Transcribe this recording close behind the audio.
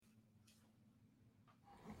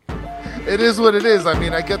It is what it is. I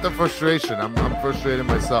mean, I get the frustration. I'm frustrated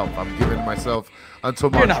myself. I'm giving myself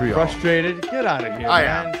until You're Montreal. not frustrated. Get out of here,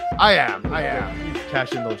 man. I am. He's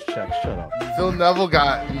cashing those checks. Shut up. Phil Neville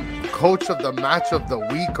got coach of the match of the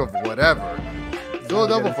week of whatever. Phil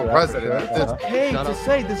Neville for president. It's okay to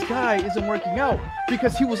say this guy isn't working out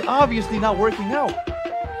because he was obviously not working out.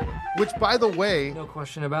 Which, by the way, no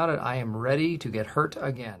question about it, I am ready to get hurt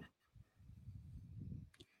again.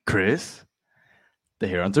 Chris, the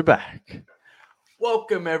Herons are back.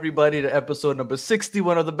 Welcome, everybody, to episode number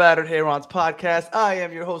 61 of the Battered Herons podcast. I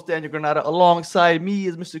am your host, Daniel Granada. Alongside me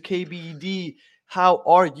is Mr. KBD. How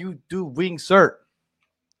are you doing, sir?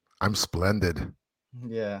 I'm splendid.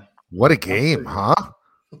 Yeah. What a game, huh?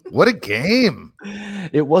 What a game.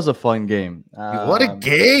 It was a fun game. What a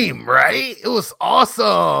game, right? It was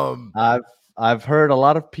awesome. I've heard a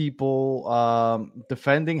lot of people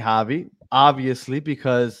defending Javi, obviously,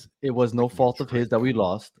 because it was no fault of his that we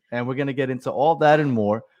lost. And we're going to get into all that and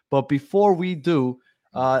more. But before we do,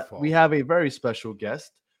 we have a very special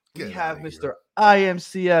guest. We have Mr.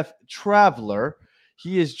 IMCF Traveler.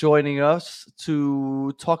 He is joining us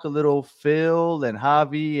to talk a little Phil and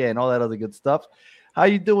Javi and all that other good stuff. How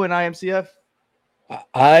you doing, IMCF?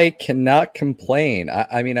 I cannot complain.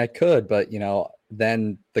 I mean, I could, but,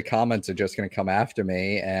 then the comments are just going to come after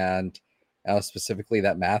me. And specifically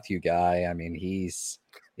that Matthew guy, I mean, he's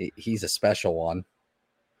a special one.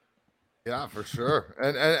 Yeah, for sure.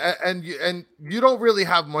 And you don't really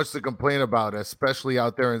have much to complain about, especially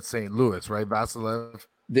out there in St. Louis, right, Vasilev?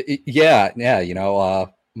 Yeah.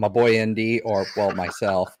 My boy Indy,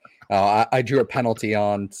 myself. I drew a penalty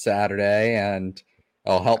on Saturday, and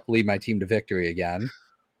I'll help lead my team to victory again.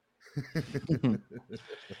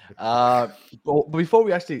 But before we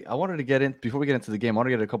get into the game, I want to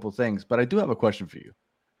get a couple of things, but I do have a question for you.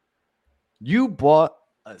 You bought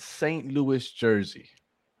a St. Louis jersey.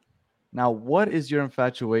 Now, what is your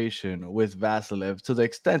infatuation with Vasilev to the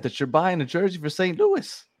extent that you're buying a jersey for St.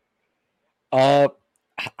 Louis? I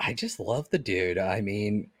just love the dude. I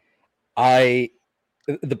mean, the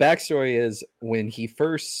backstory is when he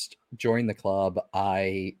first joined the club,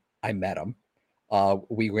 I met him.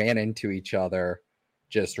 We ran into each other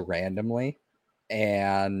just randomly,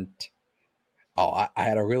 and I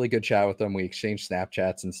had a really good chat with him. We exchanged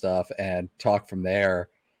Snapchats and stuff and talked from there.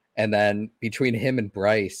 And then between him and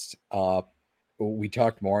Bryce, we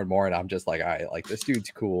talked more and more, and I'm just like, this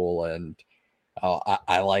dude's cool, and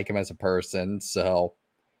I like him as a person. So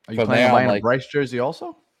are you planning on buying a Bryce jersey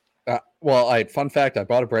also? Fun fact, I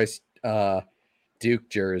bought a Bryce Duke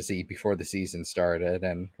jersey before the season started,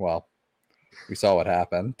 and we saw what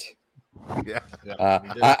happened. Yeah.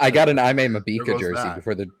 I got an Ime Mabika jersey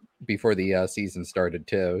before the season started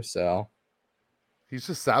too. So he's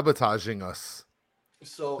just sabotaging us.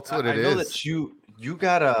 So that's what I know that you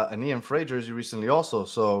got an Ian Frey jersey recently also.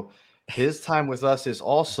 So his time with us is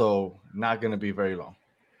also not going to be very long.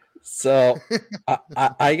 So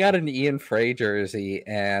I got an Ian Frey jersey,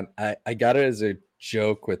 and I got it as a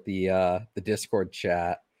joke with the Discord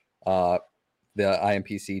chat, the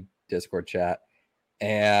IMPC Discord chat,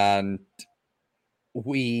 and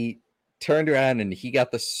we turned around and he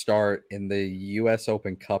got the start in the U.S.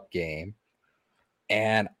 Open Cup game,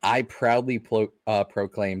 and I proudly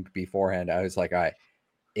proclaimed beforehand, I was like, all right,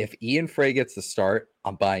 if Ian Frey gets the start,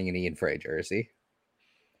 I'm buying an Ian Frey jersey.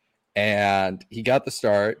 And he got the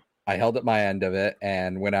start. I held up my end of it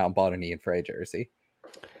and went out and bought an Ian Frey jersey.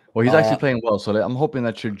 Well, he's actually playing well, so I'm hoping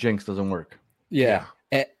that your jinx doesn't work. Yeah.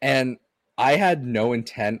 And I had no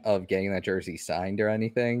intent of getting that jersey signed or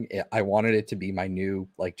anything. I wanted it to be my new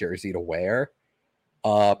jersey to wear.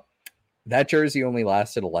 That jersey only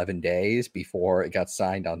lasted 11 days before it got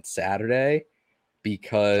signed on Saturday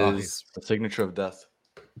because the signature of death.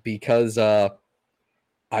 Because I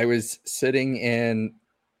was sitting in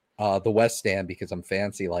the West Stand because I'm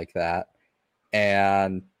fancy like that,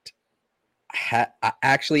 and I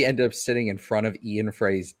actually ended up sitting in front of Ian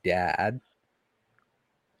Frey's dad,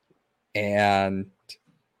 and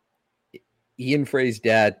Ian Frey's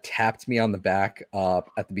dad tapped me on the back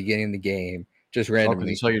at the beginning of the game, just randomly.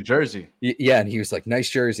 He saw your jersey. Yeah, and he was like, "Nice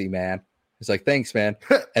jersey, man." I was like, "Thanks, man."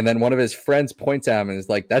 And then one of his friends points at him and is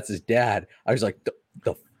like, "That's his dad." I was like,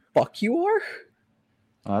 "The fuck you are?"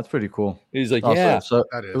 Oh, that's pretty cool. He's like, "Yeah." So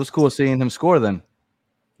it was cool seeing him score then.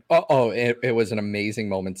 It was an amazing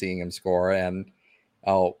moment seeing him score. And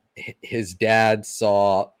his dad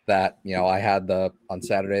saw that, I had on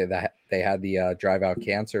Saturday that they had the drive out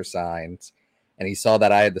cancer signs, and he saw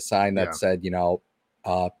that I had the sign that said,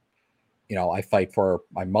 I fight for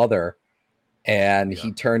my mother. And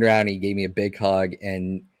he turned around and he gave me a big hug,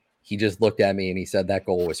 and he just looked at me and he said, "That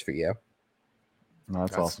goal was for you."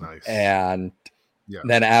 That's awesome. nice. And Yeah.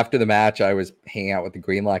 then after the match, I was hanging out with the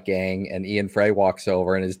Greenlock gang, and Ian Frey walks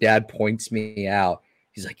over, and his dad points me out.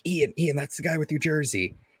 He's like, Ian, that's the guy with your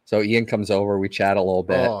jersey. So Ian comes over, we chat a little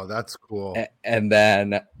bit. Oh, that's cool. And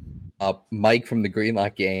then Mike from the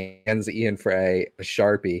Greenlock gang hands Ian Frey a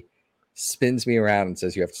Sharpie, spins me around and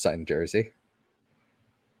says, you have to sign the jersey.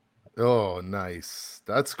 Oh, nice.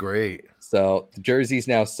 That's great. So the jersey's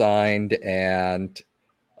now signed, and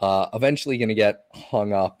eventually going to get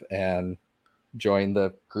hung up and join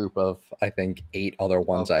the group of, I think, 8 other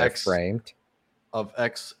ones I have framed. Of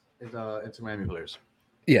Inter Miami players.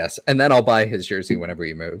 Yes, and then I'll buy his jersey whenever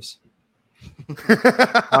he moves. All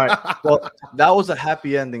right. Well, that was a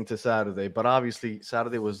happy ending to Saturday, but obviously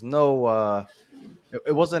Saturday was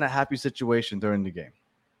it wasn't a happy situation during the game.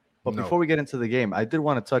 But before we get into the game, I did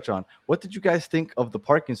want to touch on, what did you guys think of the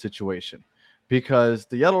parking situation? Because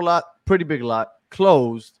the yellow lot, pretty big lot,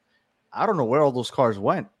 closed. I don't know where all those cars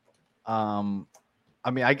went. I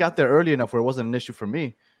mean, I got there early enough where it wasn't an issue for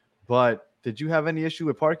me. But did you have any issue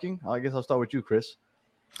with parking? I guess I'll start with you, Chris.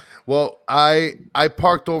 Well, I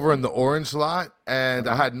parked over in the orange lot, and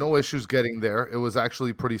I had no issues getting there. It was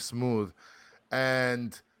actually pretty smooth.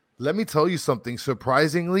 And let me tell you something.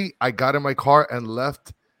 Surprisingly, I got in my car and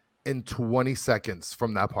left in 20 seconds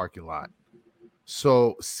from that parking lot.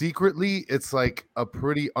 So secretly, it's like a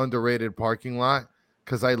pretty underrated parking lot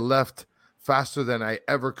because I left faster than I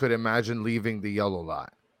ever could imagine leaving the yellow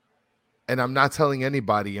lot. And I'm not telling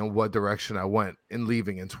anybody in what direction I went in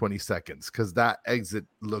leaving in 20 seconds because that exit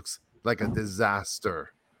looks like a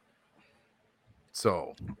disaster.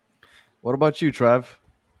 So, what about you, Trav?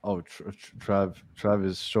 Oh, Trav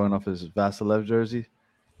is showing off his Vasilev jersey.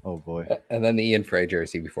 Oh boy! And then the Ian Frey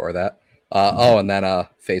jersey before that. And then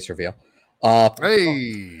face reveal.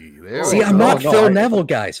 Hey, there see, I'm not Phil Neville,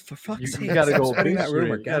 guys. For fuck's sake, you gotta go big that screen.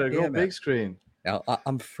 rumor. You gotta go big screen. Now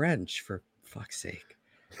I'm French, for fuck's sake.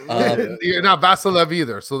 You're not Vasilev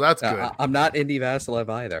either, so that's good. I'm not Indy Vasilev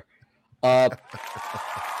either.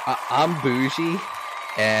 I'm bougie,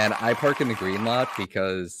 and I park in the green lot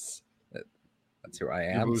because that's who I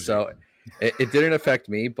am. So it didn't affect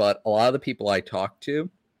me, but a lot of the people I talked to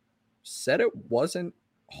said it wasn't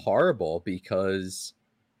horrible because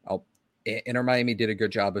Inter Miami did a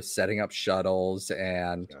good job of setting up shuttles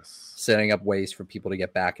and setting up ways for people to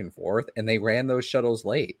get back and forth, and they ran those shuttles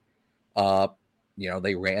late.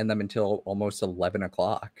 They ran them until almost 11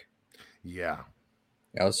 o'clock. Yeah.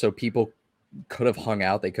 So people could have hung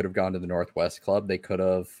out. They could have gone to the Northwest Club. They could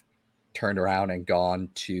have turned around and gone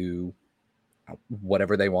to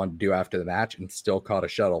whatever they wanted to do after the match and still caught a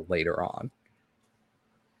shuttle later on.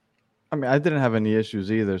 I mean, I didn't have any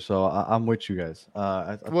issues either, so I'm with you guys.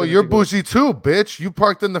 Well, you're bougie too, bitch. You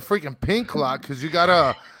parked in the freaking pink lot because you got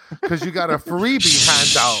a freebie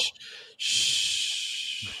handout.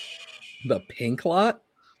 The pink lot?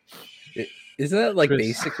 Isn't that like Chris,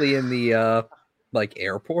 basically in the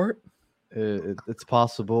airport? It's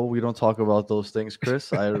possible. We don't talk about those things,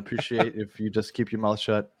 Chris. I appreciate if you just keep your mouth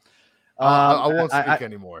shut. I won't speak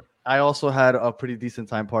anymore. I also had a pretty decent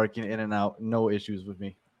time parking in and out. No issues with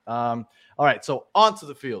me. All right, so on to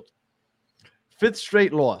the field. 5th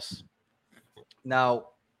straight loss. Now,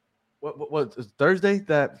 what was Thursday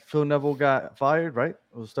that Phil Neville got fired, right?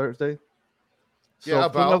 It was Thursday. So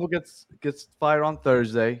Phil Neville gets fired on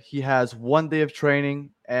Thursday. He has 1 day of training,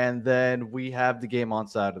 and then we have the game on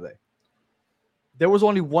Saturday. There was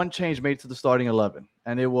only one change made to the starting 11,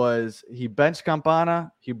 and it was he benched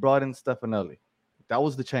Campana, he brought in Stefanelli. That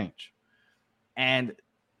was the change. And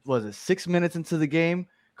was it 6 minutes into the game?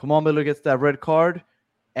 Kamal Miller gets that red card,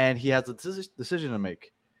 and he has a decision to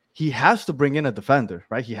make. He has to bring in a defender,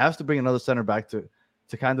 right? He has to bring another center back to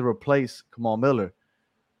kind of replace Kamal Miller.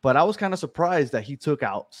 But I was kind of surprised that he took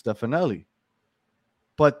out Stefanelli.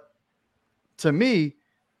 But to me,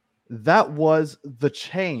 that was the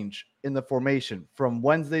change in the formation from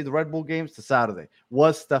Wednesday, the Red Bull games, to Saturday,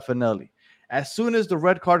 was Stefanelli. As soon as the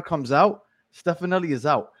red card comes out, Stefanelli is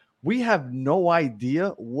out. We have no idea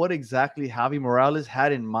what exactly Javier Morales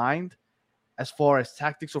had in mind as far as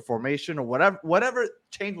tactics or formation or whatever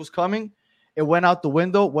change was coming. It went out the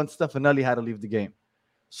window when Stefanelli had to leave the game.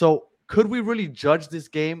 So could we really judge this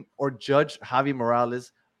game or judge Javier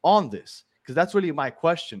Morales on this? Because that's really my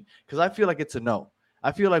question. Because I feel like it's a no.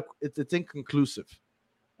 I feel like it's inconclusive.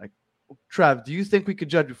 Like, Trav, do you think we could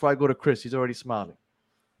judge before I go to Chris? He's already smiling.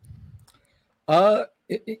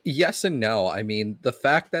 Yes and no. I mean, the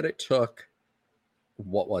fact that it took,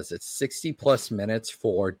 60 plus minutes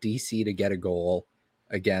for DC to get a goal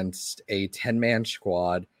against a 10-man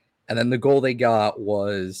squad. And then the goal they got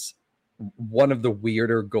was one of the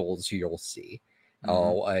weirder goals you'll see.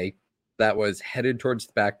 Mm-hmm. that was headed towards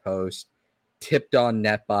the back post, tipped on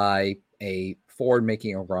net by a forward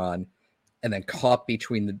making a run, and then caught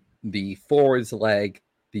between the forward's leg,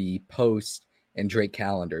 the post, and Drake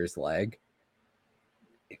Callender's leg.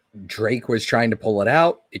 Drake was trying to pull it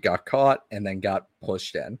out. It got caught and then got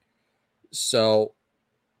pushed in. So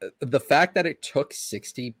the fact that it took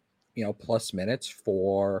 60, plus minutes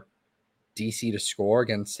for DC to score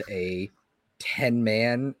against a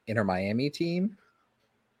 10-man Inter Miami team,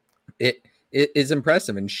 it is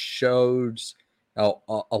impressive and shows a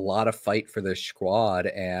lot of fight for this squad.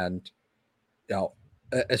 And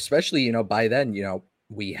especially by then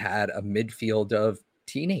we had a midfield of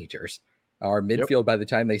teenagers. Our midfield by the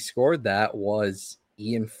time they scored that was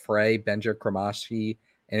Ian Frey, Benja Kramaski,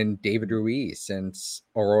 and David Ruiz, since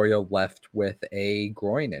Arroyo left with a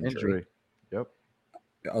groin injury. Yep.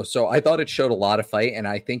 So I thought it showed a lot of fight, and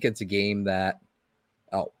I think it's a game that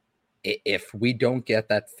if we don't get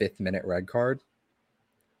that 5th minute red card,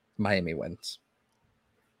 Miami wins.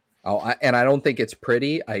 And I don't think it's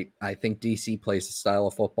pretty. I think DC plays a style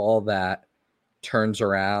of football that turns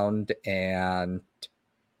around and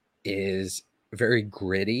is very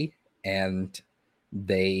gritty, and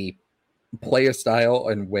they play a style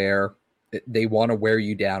and where they want to wear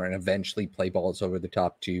you down and eventually play balls over the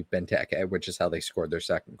top to Benteke, which is how they scored their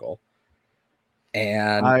second goal.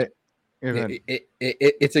 And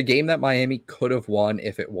it's a game that Miami could have won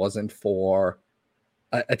if it wasn't for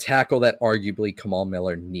a tackle that arguably Kamal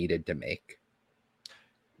Miller needed to make.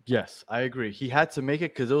 Yes, I agree. He had to make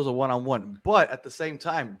it because it was a one-on-one. But at the same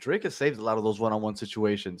time, Drake has saved a lot of those one-on-one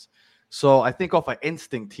situations. So I think off by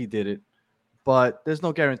instinct he did it. But there's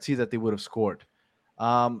no guarantee that they would have scored.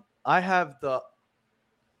 I have the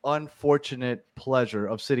unfortunate pleasure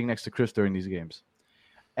of sitting next to Chris during these games.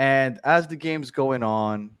 And as the game's going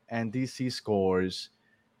on and DC scores,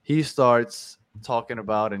 he starts talking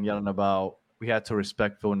about and yelling about we had to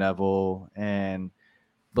respect Phil Neville and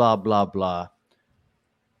blah, blah, blah.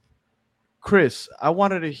 Chris, I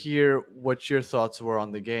wanted to hear what your thoughts were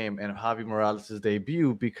on the game and Javier Morales'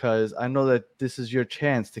 debut, because I know that this is your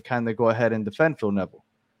chance to kind of go ahead and defend Phil Neville.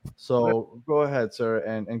 So go ahead, sir,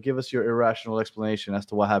 and give us your irrational explanation as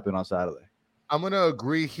to what happened on Saturday. I'm going to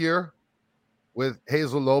agree here with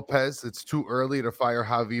Hazel Lopez. It's too early to fire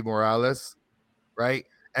Javier Morales, right?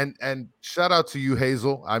 And shout out to you,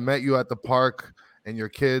 Hazel. I met you at the park and your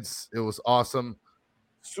kids. It was awesome.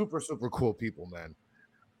 Super, super cool people, man.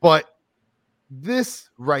 But this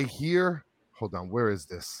right here, hold on, where is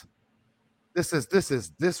this?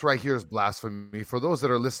 This right here is blasphemy. For those that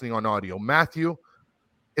are listening on audio, Matthew,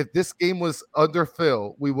 if this game was under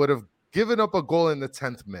Phil, we would have given up a goal in the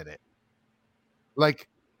 10th minute. Like,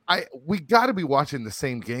 we got to be watching the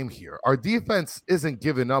same game here. Our defense isn't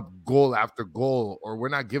giving up goal after goal, or we're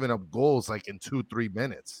not giving up goals like in 2-3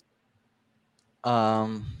 minutes.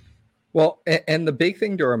 Well, and the big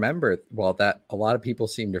thing to remember, that a lot of people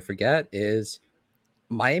seem to forget, is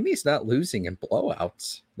Miami's not losing in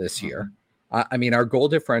blowouts this year. I mean, our goal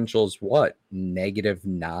differential is what?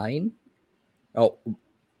 -9? Oh,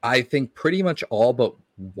 I think pretty much all but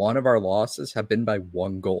one of our losses have been by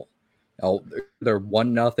 1 goal. Oh, they're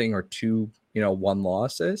 1-0 or 2-1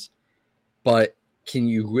 losses. But can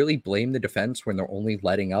you really blame the defense when they're only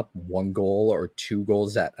letting up 1 goal or 2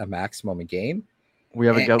 goals at a maximum a game? We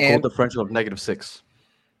have a goal differential of -6.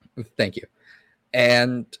 Thank you.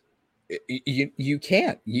 And you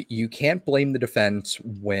can't blame the defense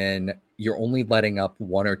when you're only letting up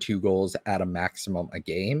 1 or 2 goals at a maximum a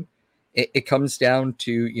game. It comes down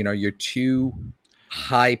to your 2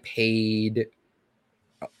 high-paid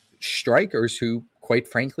strikers who, quite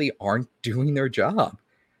frankly, aren't doing their job.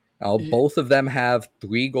 Both of them have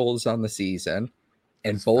 3 goals on the season,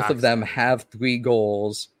 and both of them have 3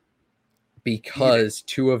 goals because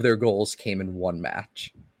 2 of their goals came in 1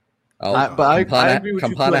 match. But I agree with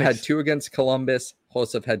Campana you. had 2 against Columbus.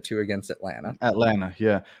 Joseph had 2 against Atlanta.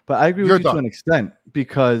 Yeah. But I agree with you to an extent,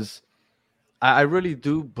 because I really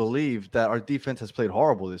do believe that our defense has played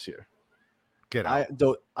horrible this year. Get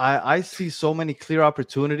out. I see so many clear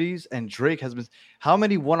opportunities, and Drake has been. How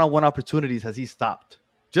many one-on-one opportunities has he stopped?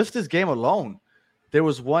 Just this game alone, there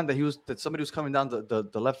was one that somebody was coming down the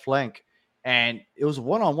left flank, and it was a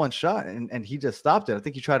one-on-one shot, and he just stopped it. I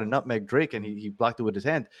think he tried to nutmeg Drake, and he blocked it with his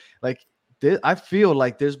hand. Like, I feel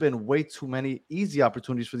like there's been way too many easy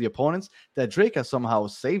opportunities for the opponents that Drake has somehow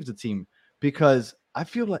saved the team, because I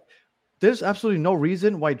feel like there's absolutely no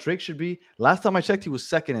reason why Drake should be. Last time I checked, he was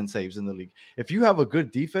 2nd in saves in the league. If you have a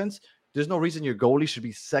good defense, there's no reason your goalie should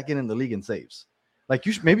be 2nd in the league in saves. Like,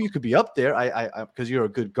 maybe you could be up there, because you're a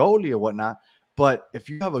good goalie or whatnot. But if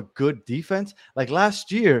you have a good defense, like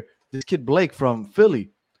last year, this kid Blake from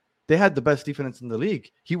Philly, They had the best defense in the league.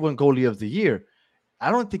 He won goalie of the year. I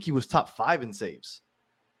don't think he was top 5 in saves.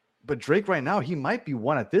 But Drake right now, he might be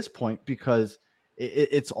one at this point because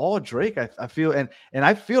it's all Drake. I feel and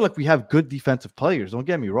I feel like we have good defensive players. Don't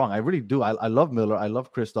get me wrong. I really do. I love Miller. I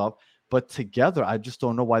love Kristoff. But together, I just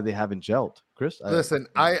don't know why they haven't gelled. Chris? Listen,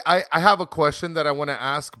 I have a question that I want to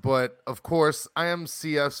ask, but of course,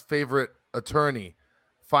 IMCF's favorite attorney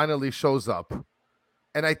finally shows up.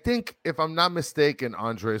 And I think, if I'm not mistaken,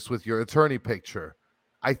 Andres, with your attorney picture,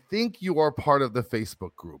 I think you are part of the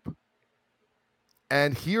Facebook group.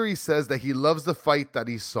 And here he says that he loves the fight that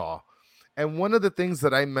he saw. And one of the things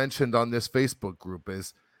that I mentioned on this Facebook group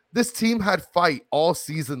is this team had fight all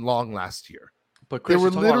season long last year. But Chris, they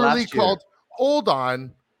were literally called, hold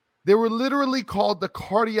on, they were literally called the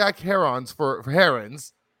cardiac herons for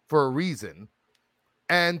herons for a reason.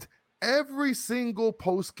 And every single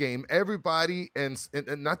post game, everybody and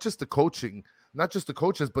not just the coaching, not just the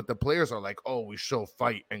coaches, but the players are like, oh, we show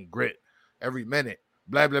fight and grit every minute,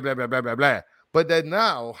 blah, blah, blah, blah, blah, blah, blah. But then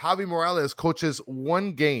now Javier Morales coaches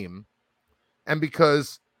one game, and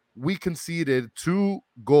because we conceded 2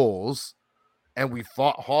 goals and we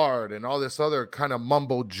fought hard and all this other kind of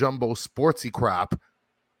mumbo jumbo sportsy crap,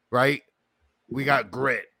 right? We got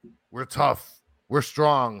grit. We're tough. We're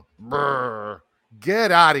strong. Brr.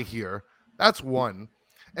 Get out of here. That's one.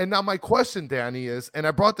 And now my question, Danny, is, and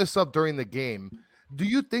I brought this up during the game, do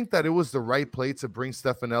you think that it was the right play to bring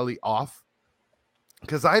Stefanelli off?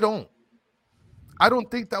 Because I don't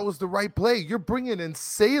think that was the right play. You're bringing in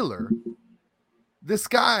Sailor. This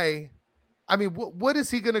guy, I mean, what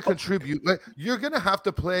is he going to contribute? You're going to have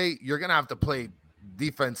to play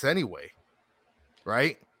defense anyway,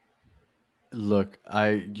 right? Look,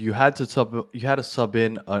 you had to sub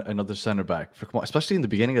in another center back, especially in the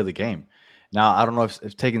beginning of the game. Now, I don't know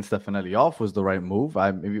if taking Stefanelli off was the right move.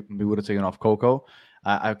 Maybe we would have taken off Coco.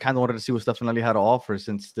 I kind of wanted to see what Stefanelli had to offer,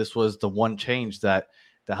 since this was the one change that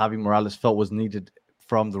Javi Morales felt was needed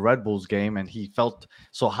from the Red Bulls game, and he felt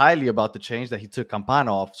so highly about the change that he took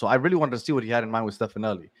Campana off. So I really wanted to see what he had in mind with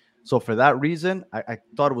Stefanelli. So for that reason, I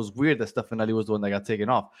thought it was weird that Stefanelli was the one that got taken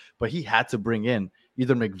off, but he had to bring in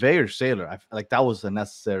either McVeigh or Sailor. I like that was a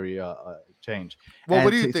necessary change. Well, and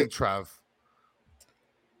what do you think, Trav?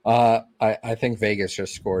 I think Vegas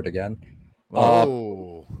just scored again.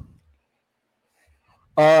 Oh.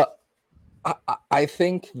 I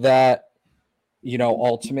think that,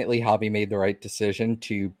 ultimately Javi made the right decision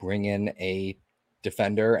to bring in a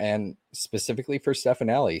defender, and specifically for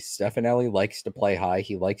Stefanelli. Stefanelli likes to play high.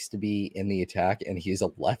 He likes to be in the attack, and he's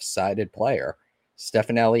a left-sided player.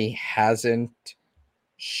 Stefanelli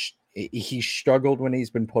he struggled when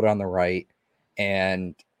he's been put on the right,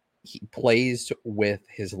 and he plays with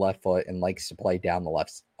his left foot and likes to play down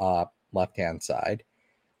the left-hand side.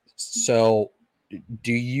 So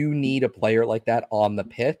do you need a player like that on the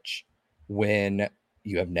pitch when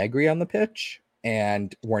you have Negri on the pitch?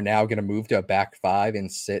 And we're now going to move to a back 5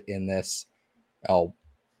 and sit in this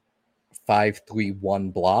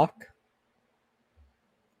 5-3-1 block?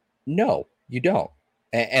 No, you don't.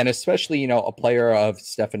 And especially, a player of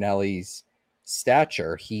Stefanelli's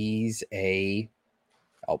stature, he's a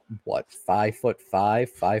 5'5",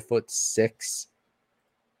 5'6",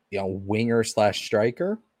 winger /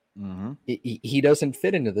 striker. Mm-hmm. He doesn't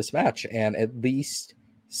fit into this match. And at least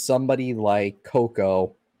somebody like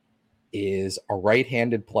Coco is a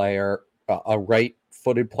right-handed player, a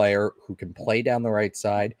right-footed player who can play down the right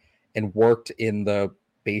side, and worked in the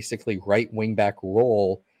basically right wing-back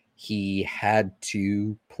role he had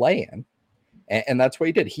to play in. And that's what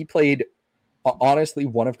he did. He played, honestly,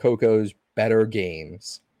 one of Coco's better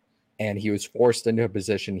games, and he was forced into a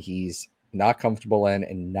position he's not comfortable in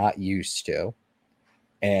and not used to.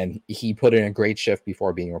 And he put in a great shift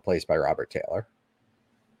before being replaced by Robert Taylor.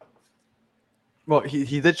 Well,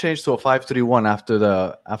 he did change to a 5-3-1 after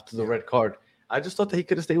the red card. I just thought that he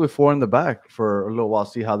could have stayed with 4 in the back for a little while,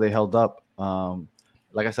 see how they held up.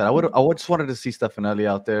 Like I said, I just wanted to see Stefanelli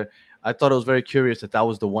out there. I thought it was very curious that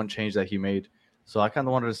was the one change that he made. So I kind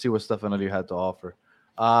of wanted to see what Stefanelli had to offer.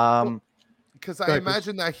 Because I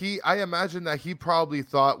imagine that he probably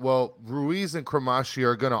thought, well, Ruiz and Cramashi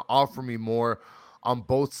are going to offer me more on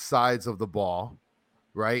both sides of the ball,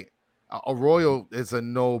 right? Arroyo is a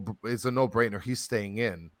no-brainer. He's staying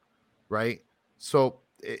in, right? So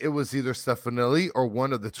it was either Stefanelli or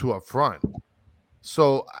one of the 2 up front.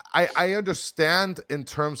 So I understand in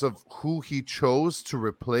terms of who he chose to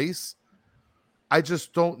replace. I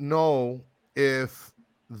just don't know if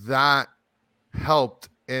that helped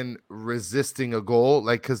in resisting a goal,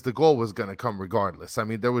 because the goal was going to come regardless. I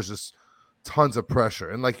mean, there was just tons of pressure.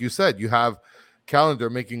 And like you said, you have Calendar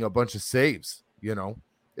making a bunch of saves,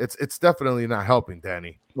 It's definitely not helping,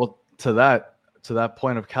 Danny. Well, to that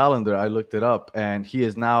point of calendar, I looked it up, and he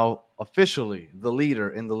is now officially the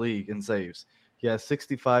leader in the league in saves. He has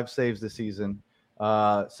 65 saves this season.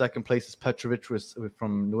 Second place is Petrovic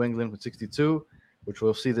from New England with 62, which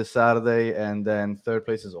we'll see this Saturday, and then third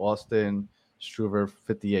place is Austin Struver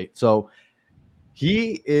 58. So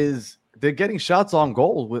they're getting shots on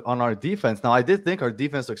goal on our defense. Now, I did think our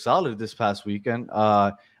defense looked solid this past weekend.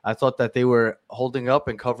 I thought that they were holding up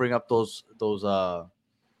and covering up those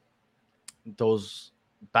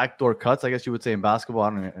backdoor cuts, I guess you would say in basketball.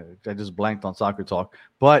 I just blanked on soccer talk,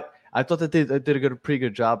 but I thought that they did a pretty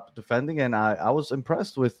good job defending, and I was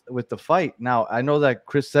impressed with the fight. Now, I know that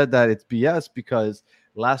Chris said that it's BS because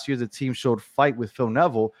last year the team showed fight with Phil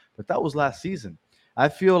Neville, but that was last season. I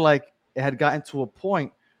feel like it had gotten to a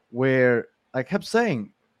point where I kept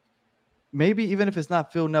saying, maybe even if it's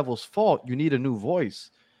not Phil Neville's fault, you need a new voice.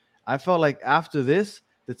 I felt like after this,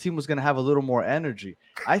 the team was going to have a little more energy.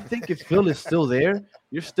 I think if Phil is still there,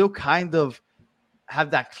 you're still kind of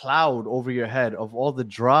have that cloud over your head of all the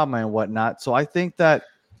drama and whatnot. So I think that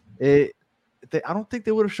I don't think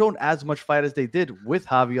they would have shown as much fight as they did with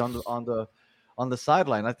Javi on the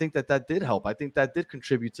sideline. I think that did help. I think that did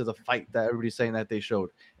contribute to the fight that everybody's saying that they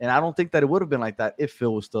showed. And I don't think that it would have been like that if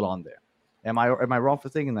Phil was still on there. Am I wrong for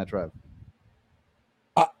thinking that, Trev?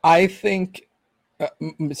 I think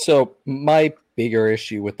so. My bigger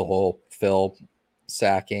issue with the whole Phil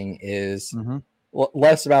sacking is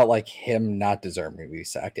less about like him not deserving to be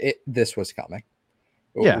sacked. This was coming.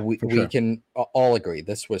 Yeah, we sure. can all agree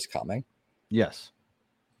this was coming. Yes.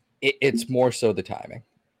 It's more so the timing.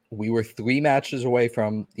 We were 3 matches away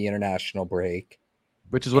from the international break,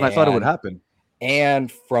 which is when I thought it would happen.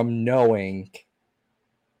 And from knowing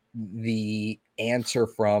the answer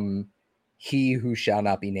from he who shall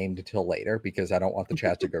not be named until later, because I don't want the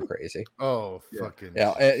chat to go crazy. Fucking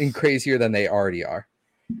and crazier than they already are.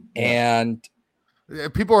 Yeah. And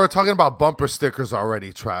people are talking about bumper stickers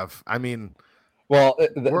already, Trav. I mean, well,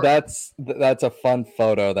 that's a fun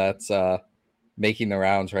photo that's making the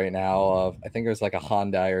rounds right now of, I think it was like a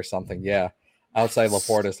Hyundai or something. Yeah. Outside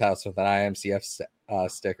Laporta's house with an IMCF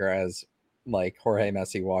sticker as like Jorge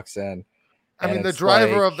Messi walks in. I mean, the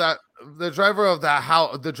driver of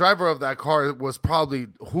that car was probably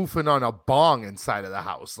hoofing on a bong inside of the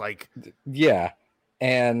house. Like, yeah.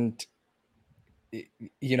 And,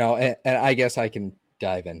 you know, and I guess I can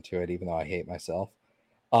dive into it, even though I hate myself.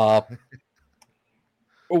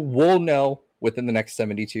 We'll know within the next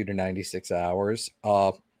 72 to 96 hours.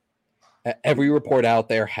 Every report out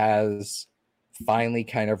there has finally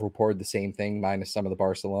kind of reported the same thing, minus some of the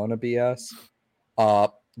Barcelona BS.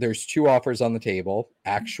 There's 2 offers on the table,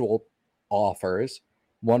 actual offers,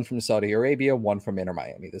 one from Saudi Arabia, one from Inter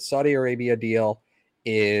Miami. The Saudi Arabia deal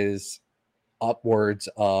is upwards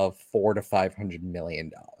of $400 to $500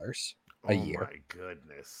 million a year. Oh my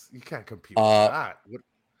goodness. You can't compete with that.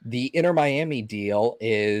 The Inter Miami deal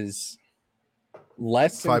is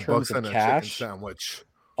less in terms of cash. Sandwich.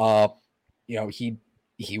 You know, he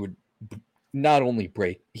would not only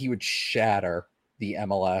he would shatter the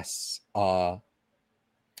MLS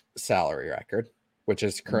salary record, which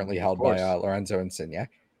is currently held by Lorenzo Insigne.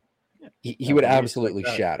 He would absolutely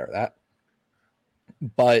shatter that.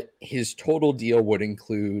 But his total deal would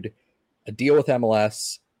include a deal with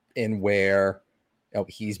MLS in where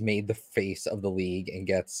he's made the face of the league and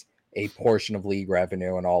gets a portion of league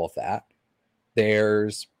revenue and all of that.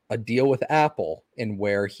 There's a deal with Apple in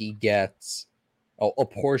where he gets a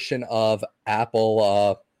portion of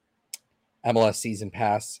Apple MLS season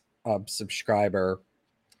pass subscriber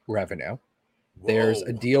revenue. Whoa. There's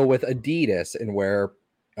a deal with Adidas in where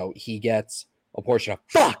he gets a portion of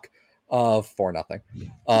 4-0.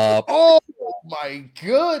 Oh my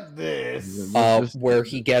goodness! Where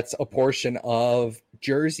he gets a portion of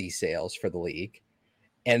jersey sales for the league,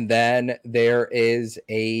 and then there is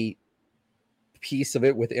a piece of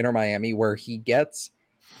it with Inter Miami where he gets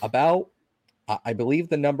about, I believe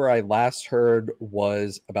the number I last heard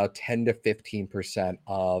was about 10 to 15%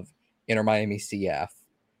 of Inter Miami CF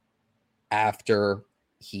after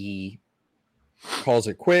he calls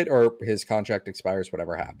it quit or his contract expires,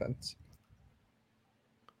 whatever happens.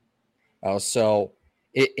 So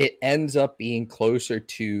it ends up being closer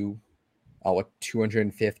to a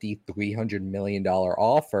 $250, $300 million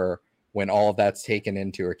offer when all of that's taken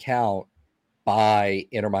into account by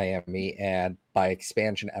Inter Miami and by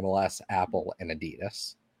expansion MLS, Apple, and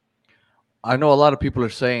Adidas. I know a lot of people are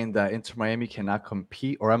saying that Inter Miami cannot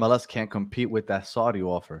compete or MLS can't compete with that Saudi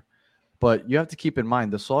offer. But you have to keep in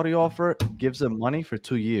mind, the Saudi offer gives them money for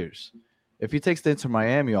 2 years. If he takes the Inter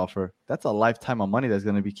Miami offer, that's a lifetime of money that's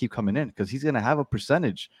going to be keep coming in because he's going to have a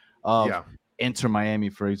percentage of Yeah. Inter Miami,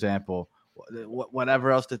 for example,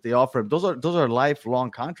 whatever else that they offer. Those are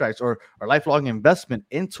lifelong contracts or lifelong investment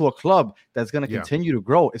into a club that's going to Yeah. continue to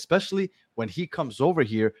grow, especially when he comes over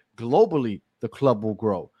here. Globally, the club will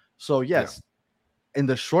grow. So yes, in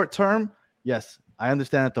the short term, yes, I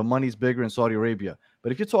understand that the money's bigger in Saudi Arabia.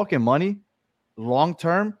 But if you're talking money, long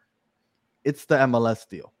term, it's the MLS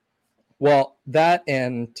deal. Well, that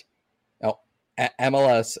and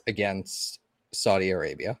MLS against Saudi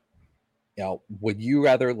Arabia. Would you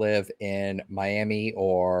rather live in Miami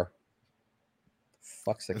or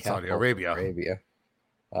fuck's the capital? Saudi Arabia.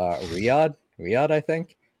 Riyadh, I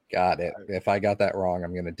think. Got it. If I got that wrong,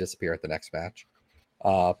 I'm going to disappear at the next match.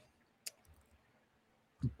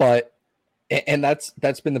 But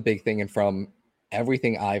that's been the big thing, and from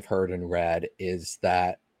everything I've heard and read is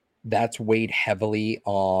that's weighed heavily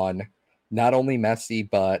on not only Messi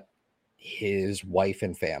but his wife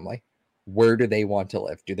and family. Where do they want to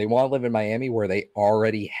live? Do they want to live in Miami where they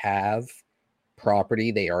already have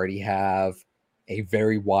property? They already have a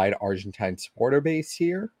very wide Argentine supporter base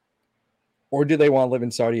here? Or do they want to live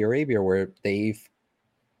in Saudi Arabia where they've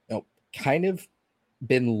kind of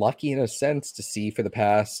been lucky in a sense to see for the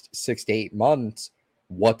past 6 to 8 months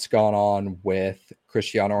what's gone on with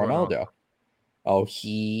Cristiano Ronaldo?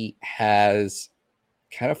 He has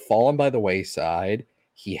kind of fallen by the wayside.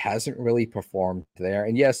 He hasn't really performed there.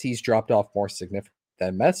 And yes, he's dropped off more significant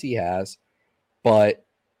than Messi has, but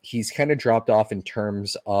he's kind of dropped off in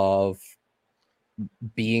terms of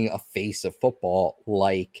being a face of football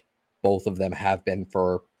like both of them have been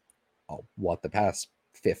for the past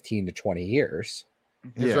 15 to 20 years.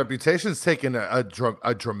 His reputation's taken a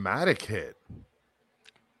dramatic hit.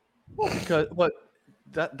 Well, because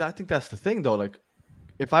I think that's the thing though. Like,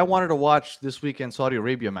 if I wanted to watch this weekend Saudi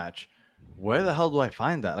Arabia match, where the hell do I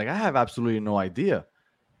find that? Like, I have absolutely no idea.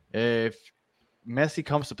 If Messi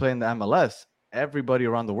comes to play in the MLS, everybody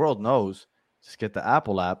around the world knows. Just get the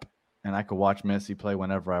Apple app, and I could watch Messi play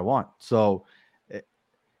whenever I want. So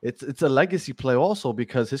it's a legacy play also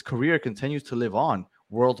because his career continues to live on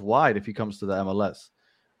worldwide if he comes to the MLS.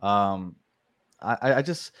 I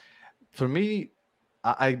just, for me,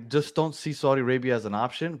 I just don't see Saudi Arabia as an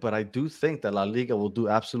option, but I do think that La Liga will do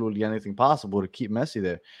absolutely anything possible to keep Messi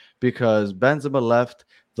there because Benzema left,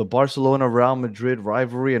 the Barcelona-Real Madrid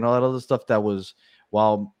rivalry and all that other stuff that was,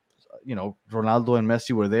 while, Ronaldo and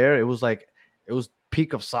Messi were there, it was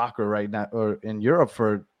peak of soccer right now or in Europe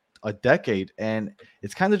for a decade, and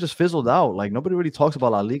it's kind of just fizzled out. Like, nobody really talks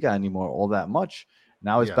about La Liga anymore all that much.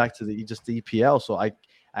 Now it's back to the EPL, so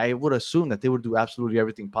I would assume that they would do absolutely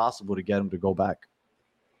everything possible to get him to go back.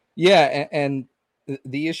 Yeah, and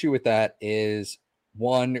the issue with that is,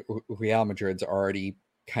 one, Real Madrid's already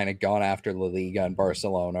kind of gone after La Liga and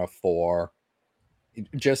Barcelona for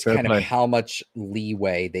just kind of how much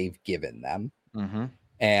leeway they've given them. Mm-hmm.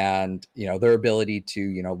 And, their ability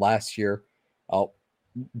to, last year,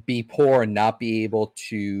 be poor and not be able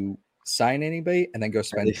to sign anybody and then go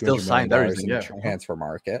spend $200 million in the transfer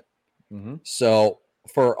market. Mm-hmm. So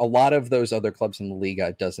for a lot of those other clubs in the Liga,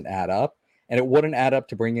 it doesn't add up. And it wouldn't add up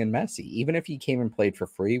to bring in Messi, even if he came and played for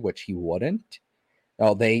free, which he wouldn't.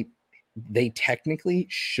 They technically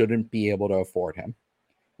shouldn't be able to afford him.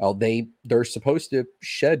 They're supposed to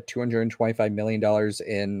shed $225 million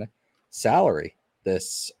in salary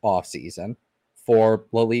this offseason for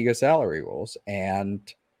La Liga salary rules.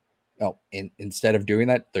 And instead of doing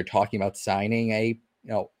that, they're talking about signing a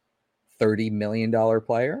 $30 million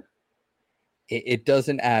player. It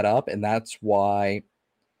doesn't add up, and that's why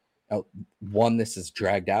one, this is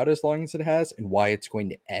dragged out as long as it has, and why it's going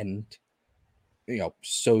to end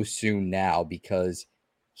so soon now, because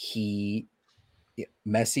Messi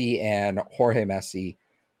and Jorge Messi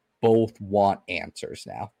both want answers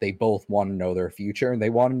now. They both want to know their future, and they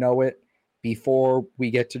want to know it before we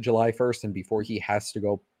get to July 1st and before he has to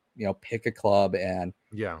go pick a club and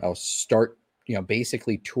start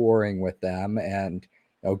basically touring with them and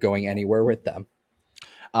going anywhere with them.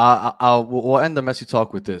 We'll end the Messi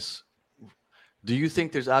talk with this. Do you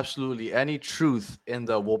think there's absolutely any truth in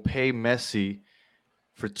the we'll pay Messi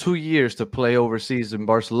for 2 years to play overseas in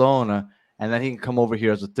Barcelona, and then he can come over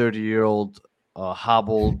here as a 30-year-old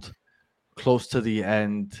hobbled, close to the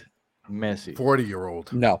end Messi?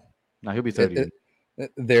 40-year-old. No, he'll be 30.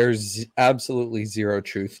 There's absolutely zero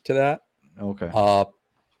truth to that. Okay.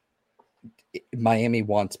 Miami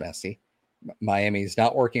wants Messi. Miami's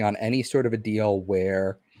not working on any sort of a deal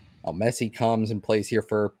where Messi comes and plays here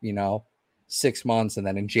for 6 months, and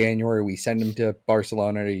then in January we send him to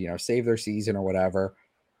Barcelona to save their season or whatever.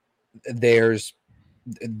 There's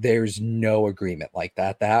there's no agreement like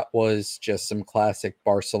that. That was just some classic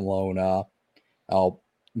Barcelona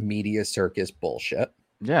media circus bullshit.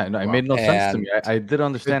 Yeah, no, it Wow. made no sense to me. And I didn't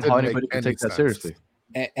understand how didn't make anybody could any take that sense. seriously.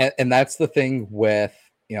 And that's the thing with,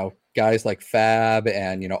 you know, guys like Fab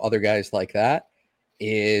and, you know, other guys like that,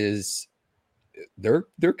 is they're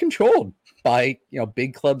controlled by, you know,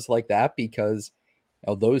 big clubs like that, because,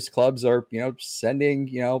 you know, those clubs are, you know, sending,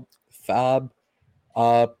 you know, Fab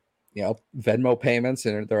you know, Venmo payments,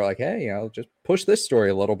 and they're like, hey, you know, just push this story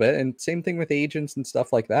a little bit. And same thing with agents and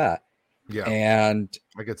stuff like that. Yeah, And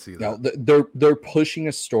I could see you know, that. they're pushing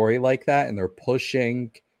a story like that, and they're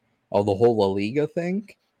pushing the whole La Liga thing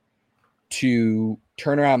to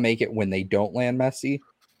turn around and make it when they don't land Messi,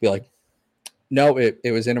 be like, no, it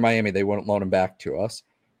was Inter Miami, they wouldn't loan him back to us.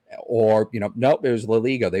 Or, you know, nope, it was La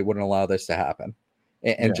Liga, they wouldn't allow this to happen.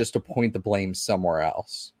 And just to point the blame somewhere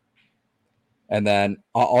else. And then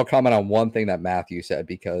I'll comment on one thing that Matthew said,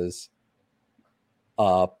 because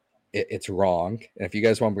it's wrong. And if you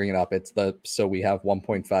guys want to bring it up, it's so we have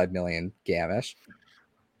 1.5 million Gamish.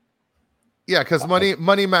 Yeah, because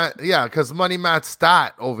Money Matt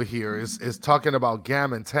Stat over here is talking about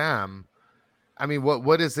Gam and Tam. I mean,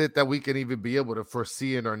 what is it that we can even be able to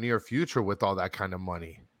foresee in our near future with all that kind of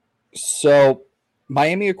money? So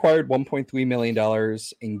Miami acquired $1.3 million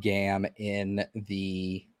in Gam in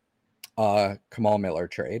the Kamal Miller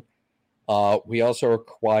trade. We also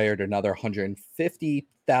acquired another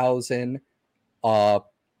 150,000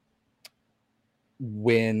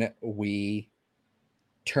 when we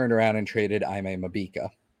turned around and traded Aime Mabika.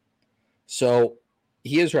 So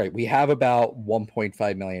he is right. We have about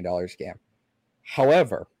 $1.5 million Gam.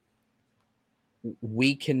 However,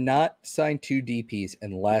 we cannot sign 2 DPs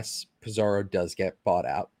unless Pizarro does get bought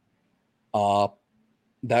out.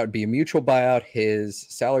 That would be a mutual buyout. His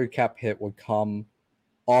salary cap hit would come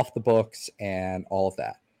off the books and all of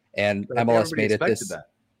that. And MLS made it this. That.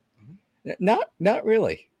 Not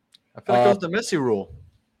really. I feel like it was the Messi rule.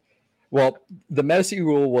 Well, the Messi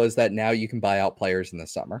rule was that now you can buy out players in the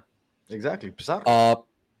summer. Exactly.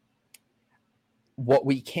 What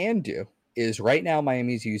we can do is right now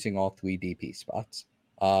Miami's using all 3 DP spots.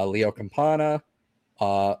 Leo Campana,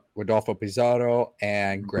 Rodolfo Pizarro,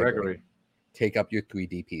 and Gregory take up your 3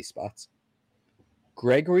 DP spots.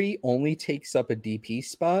 Gregory only takes up a DP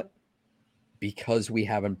spot because we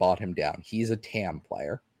haven't bought him down. He's a TAM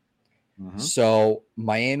player. Mm-hmm. So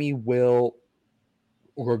Miami will,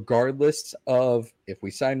 regardless of if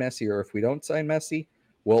we sign Messi or if we don't sign Messi,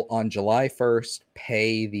 will on July 1st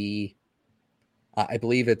pay the, I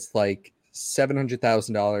believe it's like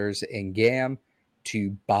 $700,000 in GAM to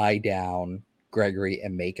buy down Gregory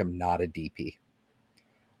and make him not a DP.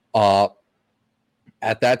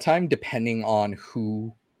 At that time, depending on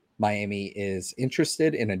who Miami is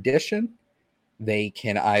interested in addition, they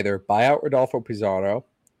can either buy out Rodolfo Pizarro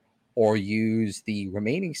or use the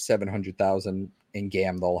remaining $700,000 in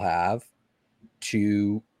GAM they'll have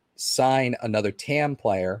to sign another TAM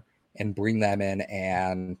player and bring them in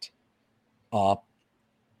and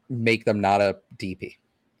make them not a DP.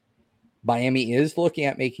 Miami is looking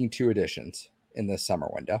at making 2 additions in this summer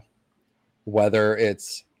window, whether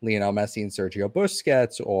it's Lionel Messi and Sergio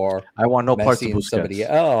Busquets, or I want no parts Messi of and Busquets. Somebody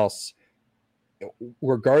else.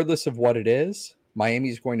 Regardless of what it is, Miami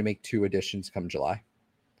is going to make 2 additions come July.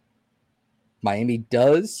 Miami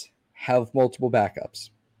does have multiple backups.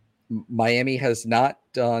 Miami has not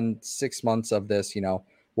done 6 months of this. You know,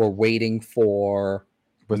 we're waiting for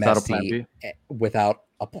without Messi a plan B. Without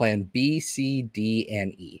a plan B, C, D,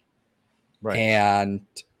 and E. Right. And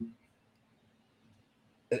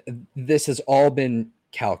this has all been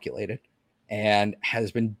calculated and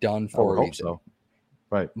has been done for a reason. So.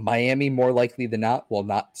 Right. Miami, more likely than not, will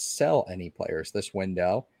not sell any players this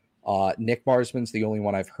window. Nick Marsman's the only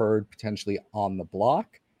one I've heard potentially on the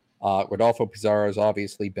block. Rodolfo Pizarro has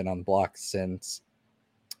obviously been on the block since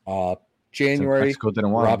January. Mexico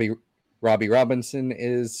didn't want Robbie Robinson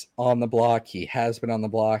is on the block. He has been on the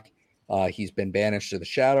block. He's been banished to the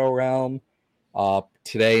Shadow Realm.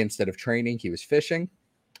 Today, instead of training, he was fishing.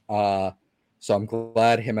 So I'm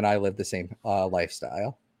glad him and I live the same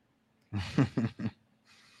lifestyle.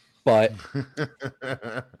 But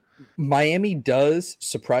Miami does,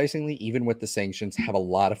 surprisingly, even with the sanctions, have a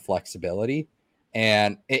lot of flexibility.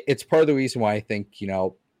 And it's part of the reason why I think, you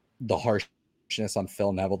know, the harshness on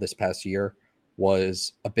Phil Neville this past year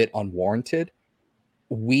was a bit unwarranted.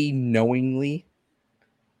 We knowingly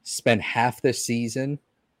spent half the season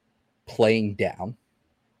playing down,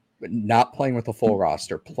 not playing with a full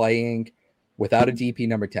roster, playing without a DP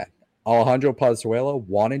number 10. Alejandro Pazuello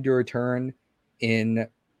wanted to return in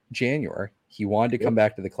January. He wanted to come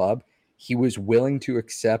back to the club. he was willing to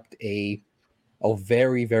accept a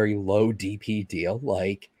very, very low DP deal,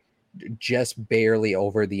 like just barely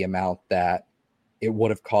over the amount that it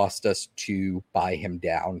would have cost us to buy him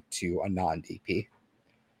down to a non-DP.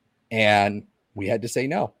 And we had to say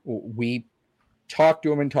no. We talked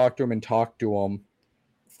to him and talked to him and talked to him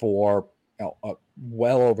for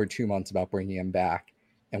well over 2 months about bringing him back.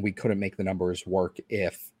 And we couldn't make the numbers work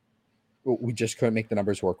with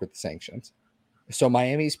the sanctions. So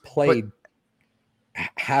Miami's played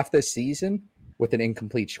half the season with an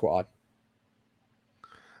incomplete squad.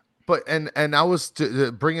 But and I was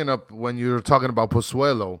bringing up when you were talking about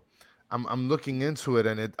Pozuelo, I'm looking into it,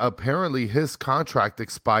 and it apparently his contract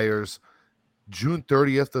expires June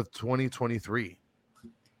 30th of 2023.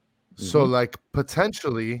 So like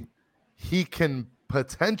potentially he can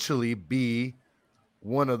potentially be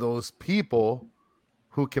one of those people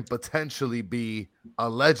who can potentially be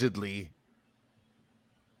allegedly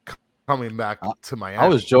coming back to Miami. I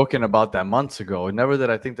was joking about that months ago. Never did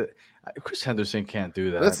I think that Chris Henderson can't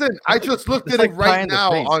do that. Listen, I just looked at it right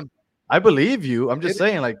now on. I believe you. I'm just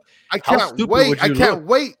saying, like, I can't wait.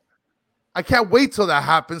 I can't wait till that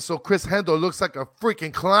happens. So Chris Hendo looks like a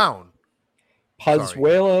freaking clown.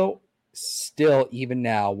 Pozuelo still, even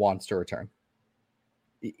now, wants to return.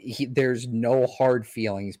 There's no hard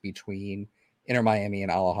feelings between Inter Miami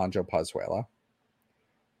and Alejandro Pozuelo.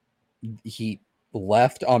 He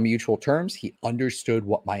left on mutual terms. He understood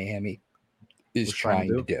what Miami is trying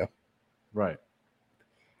to do. Right.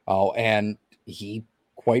 Oh, and he,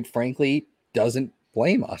 quite frankly, doesn't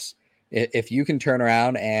blame us. If you can turn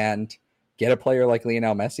around and get a player like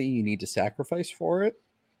Lionel Messi, you need to sacrifice for it.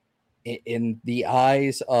 In the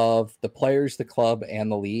eyes of the players, the club,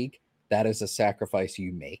 and the league, that is a sacrifice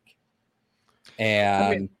you make.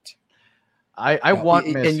 And I want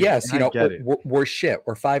Messi. And yes, we're shit.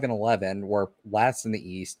 We're 5-11. We're last in the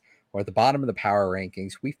East. We're at the bottom of the power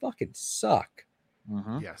rankings. We fucking suck.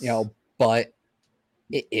 Yes. But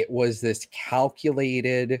it was this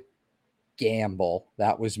calculated gamble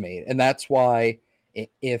that was made. And that's why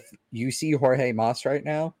if you see Jorge Mas right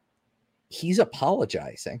now, he's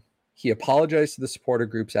apologizing. He apologized to the supporter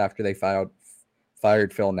groups after they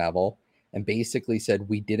fired Phil Neville and basically said,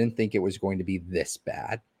 we didn't think it was going to be this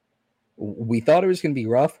bad. We thought it was going to be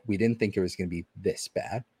rough. We didn't think it was going to be this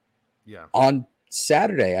bad. Yeah. On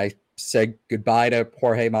Saturday, I said goodbye to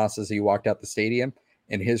Jorge Mas as he walked out the stadium.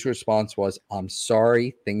 And his response was, I'm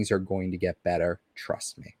sorry, things are going to get better.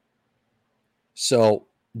 Trust me. So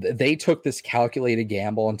they took this calculated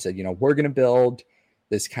gamble and said, we're going to build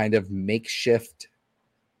this kind of makeshift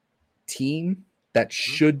team that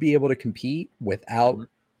should be able to compete without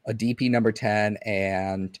a DP number 10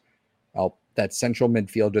 and that central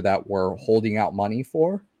midfielder that we're holding out money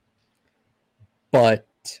for. But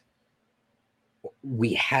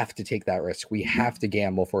we have to take that risk. We have to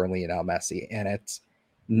gamble for Lionel Messi. And it's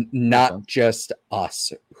not just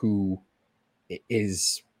us who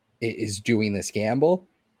is doing this gamble.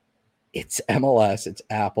 It's MLS, it's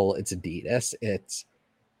Apple, it's Adidas, it's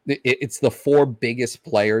the four biggest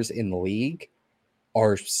players in the league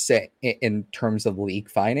are in terms of league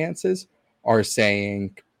finances are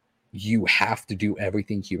saying you have to do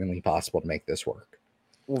everything humanly possible to make this work.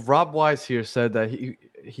 Well, Rob Wise here said that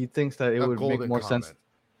he thinks that it would make more sense.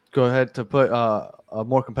 Go ahead to put a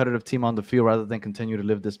more competitive team on the field rather than continue to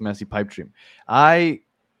live this Messi pipe dream. I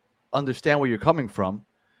understand where you're coming from,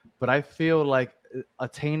 but I feel like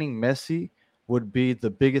attaining Messi would be the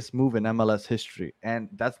biggest move in MLS history. And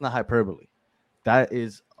that's not hyperbole. That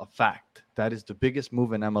is a fact. That is the biggest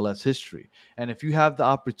move in MLS history. And if you have the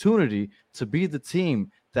opportunity to be the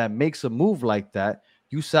team that makes a move like that,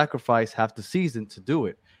 you sacrifice half the season to do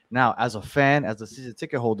it. Now, as a fan, as a season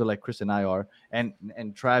ticket holder like Chris and I are, and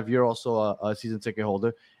Trav, you're also a season ticket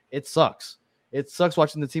holder, it sucks. It sucks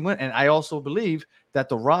watching the team win. And I also believe that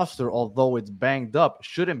the roster, although it's banged up,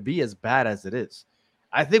 shouldn't be as bad as it is.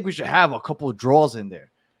 I think we should have a couple of draws in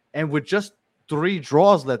there. And with just 3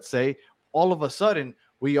 draws, let's say, all of a sudden,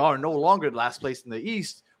 we are no longer last place in the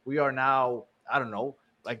East. We are now, I don't know,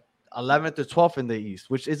 like 11th or 12th in the East,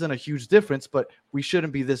 which isn't a huge difference, but we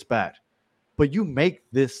shouldn't be this bad. But you make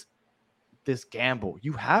this gamble.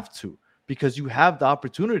 You have to, because you have the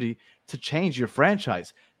opportunity to change your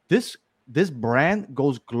franchise. This brand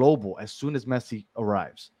goes global as soon as Messi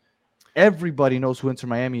arrives. Everybody knows who Inter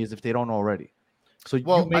Miami is if they don't already. So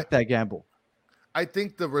you make that gamble. I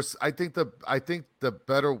think the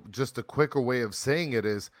better, just a quicker way of saying it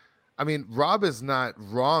is, I mean, Rob is not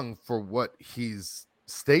wrong for what he's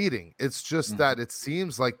stating. It's just that it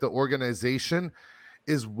seems like the organization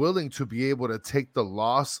is willing to be able to take the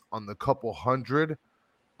loss on the couple hundred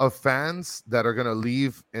of fans that are going to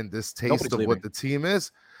leave in this taste Nobody's of leaving. what the team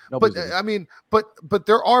is. Nobody's But leaving. I mean, but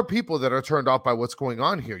there are people that are turned off by what's going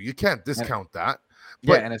on here. You can't discount that.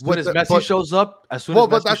 Yeah, But and as soon with as the- Messi but- shows up,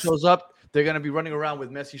 shows up, they're gonna be running around with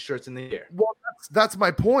Messi shirts in the air. Well, that's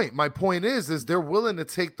my point. My point is they're willing to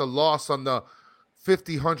take the loss on the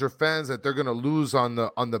 50, 100 fans that they're going to lose on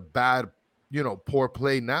the bad, poor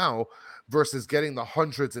play now, versus getting the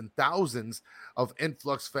hundreds and thousands of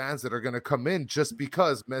influx fans that are going to come in just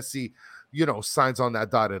because Messi, signs on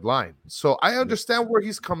that dotted line. So I understand where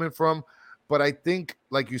he's coming from, but I think,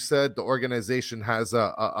 like you said, the organization has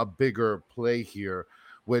a bigger play here.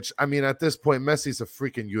 Which, I mean, at this point, Messi's a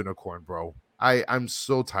freaking unicorn, bro. I'm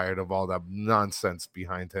so tired of all that nonsense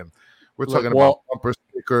behind him. We're talking about bumper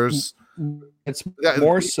stickers. It's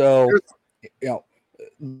more so,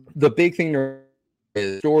 the big thing is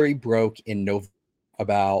the story broke in November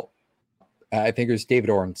about, I think it was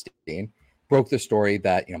David Ornstein, broke the story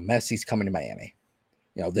that, Messi's coming to Miami.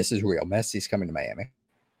 This is real. Messi's coming to Miami.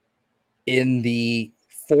 In the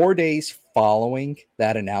 4 days following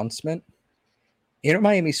that announcement, Inter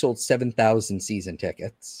Miami sold 7,000 season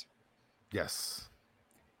tickets. Yes.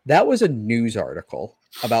 That was a news article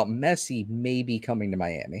about Messi maybe coming to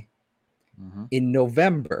Miami. Mm-hmm. In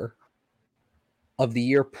November of the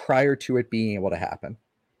year prior to it being able to happen.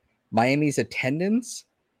 Miami's attendance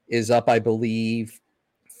is up, I believe,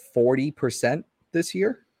 40% this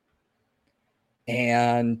year.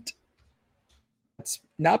 And it's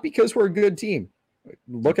not because we're a good team.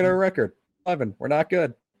 Look at our record. 11. We're not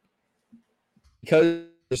good. Because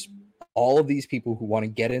there's all of these people who want to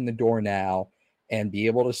get in the door now and be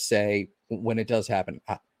able to say when it does happen,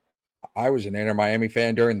 I was an Inter Miami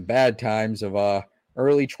fan during the bad times of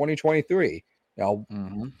early 2023,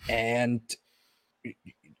 and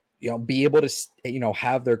be able to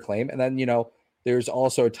have their claim. And then there's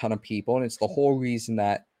also a ton of people, and it's the whole reason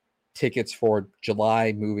that tickets for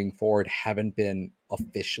July moving forward haven't been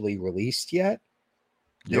officially released yet.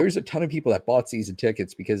 There's a ton of people that bought season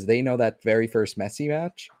tickets because they know that very first Messi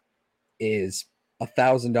match is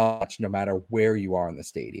 $1,000 no matter where you are in the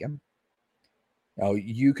stadium.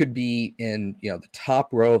 You could be in the top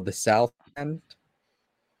row of the south end,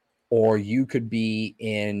 or you could be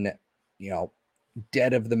in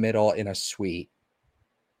dead of the middle in a suite.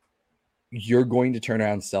 You're going to turn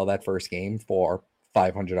around and sell that first game for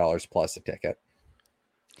 $500 plus a ticket.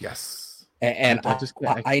 Yes. And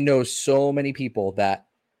I know so many people that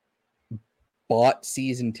bought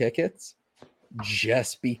season tickets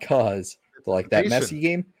just because like that Messi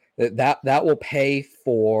game that will pay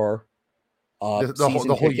for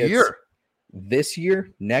the whole year. This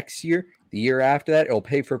year, next year, the year after that, it'll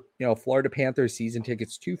pay for Florida Panthers season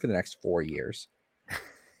tickets too for the next 4 years.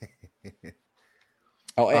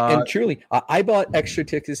 And truly, I bought extra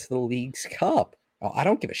tickets to the League's Cup. I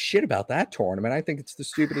don't give a shit about that tournament. I think it's the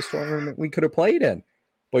stupidest tournament we could have played in.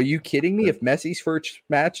 But are you kidding me? If Messi's first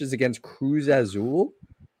match is against Cruz Azul,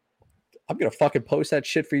 I'm gonna fucking post that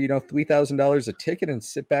shit for $3,000 a ticket and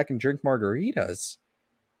sit back and drink margaritas.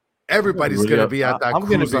 Everybody's gonna be at that. I'm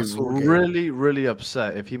gonna be really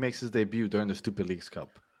upset if he makes his debut during the stupid Leagues Cup.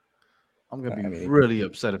 I'm gonna be really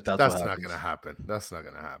upset if that's not gonna happen. That's not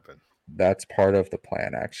gonna happen. That's part of the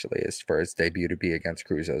plan, actually, is for his debut to be against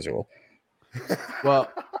Cruz Azul. Well,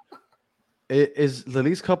 is the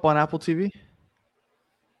Leagues Cup on Apple TV?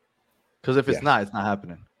 Because if it's not, it's not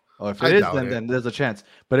happening. Or if it is, then there's a chance.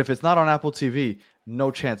 But if it's not on Apple TV,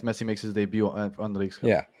 no chance Messi makes his debut on the Leagues Cup.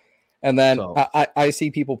 Yeah. And then I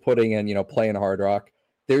see people putting in, playing Hard Rock.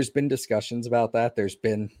 There's been discussions about that. There's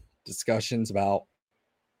been discussions about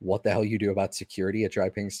what the hell you do about security at Dry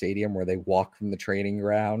Ping Stadium, where they walk from the training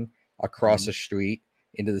ground across the street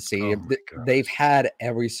into the stadium. They've had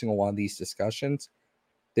every single one of these discussions.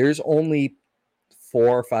 There's only 4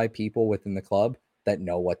 or 5 people within the club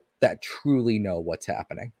that truly know what's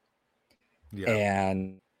happening. Yeah.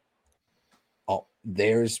 And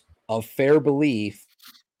there's a fair belief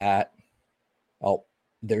that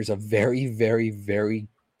there's a very, very, very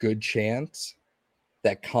good chance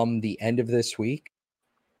that come the end of this week,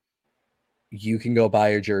 you can go buy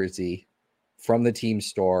a jersey from the team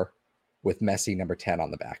store with Messi number 10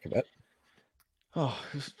 on the back of it. Oh,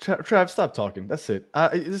 Trav, stop talking. That's it.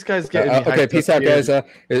 This guy's getting me okay. Peace out, guys.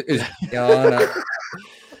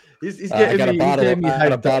 He's getting me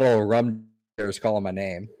a bottle of rum. There's calling my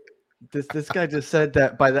name. This guy just said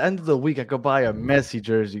that by the end of the week I could buy a Messi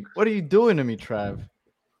jersey. What are you doing to me, Trav?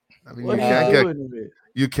 I mean,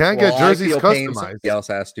 you can't get jerseys customized. Somebody else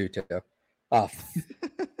has to too. I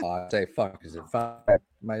say fuck. Is it fine?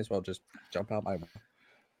 Might as well just jump out my.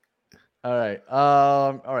 All right.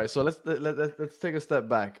 All right. So let's take a step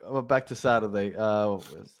back. Back to Saturday.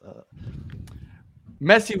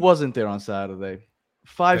 Messi wasn't there on Saturday.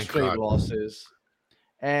 Five Thank straight God. losses,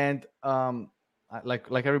 and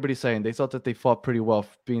like everybody's saying, they thought that they fought pretty well,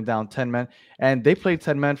 being down 10 men, and they played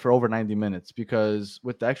 10 men for over 90 minutes because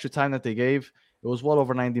with the extra time that they gave, it was well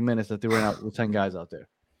over 90 minutes that they were out with 10 guys out there.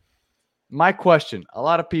 My question: a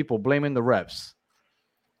lot of people blaming the refs.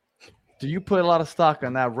 Do you put a lot of stock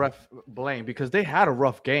on that ref blame because they had a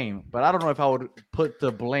rough game? But I don't know if I would put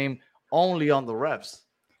the blame only on the refs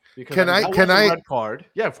because I Can mean I that can was a I red card.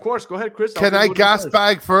 Yeah, of course. Go ahead, Chris. can We'll I do it in gas first.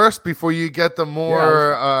 bag first before you get the Yeah.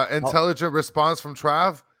 more I'll- intelligent response from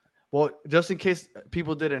Trav? well, just in case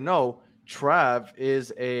people didn't know, Trav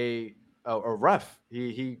is a ref.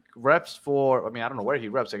 He reps for. I mean, I don't know where he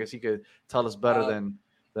reps. I guess he could tell us better than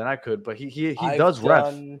I could. But he does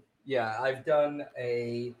ref. Yeah, I've done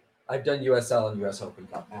USL and US Open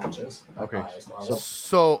Cup matches. Okay.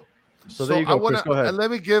 So So there you I go, want Chris. to Go ahead.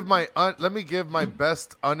 let me give my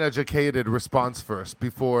best uneducated response first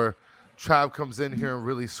before Trav comes in here and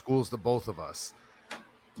really schools the both of us.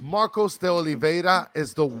 Marcos de Oliveira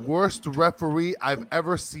is the worst referee I've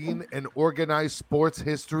ever seen in organized sports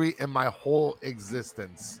history in my whole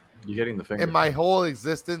existence. You're getting the finger. In my whole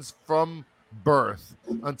existence from birth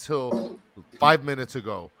until 5 minutes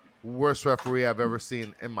ago. Worst referee I've ever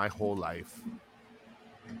seen in my whole life.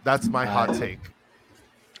 That's my hot take.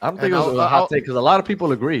 I don't think And it was a hot take because a lot of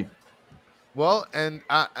people agree. Well, and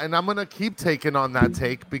I'm gonna keep taking on that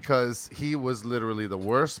take because he was literally the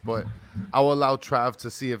worst. But I'll allow Trav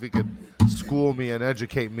to see if he could school me and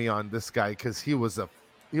educate me on this guy because he was a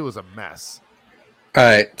mess. All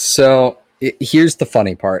right, so here's the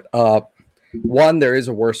funny part. One, there is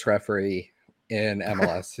a worse referee in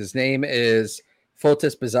MLS. His name is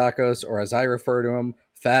Fotis Bazakos, or as I refer to him,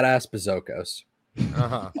 Fat Ass Bazokos.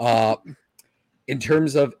 Uh-huh. In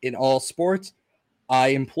terms of in all sports, I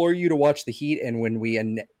implore you to watch the Heat, and when we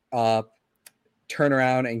turn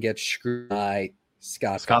around and get screwed by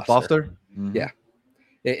Scott Foster. Mm-hmm. Yeah,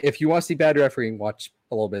 if you want to see bad refereeing, watch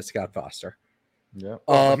a little bit of Scott Foster. Yeah,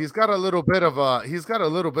 he's got a little bit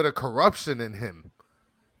of corruption in him.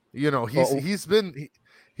 You know, he's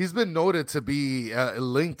been noted to be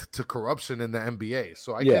linked to corruption in the NBA.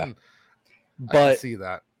 So I can see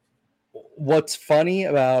that. What's funny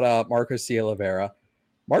about Marcos de Oliveira?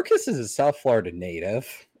 Marcus is a South Florida native.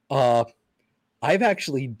 I've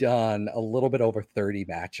actually done a little bit over 30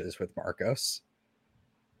 matches with Marcos.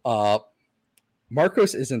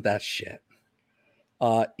 Marcos isn't that shit.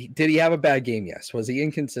 Did he have a bad game? Yes. Was he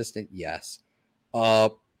inconsistent? Yes.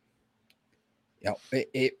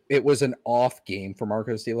 It was an off game for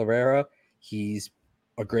Marcos de Oliveira. He's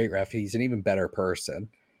a great ref. He's an even better person.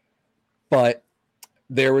 But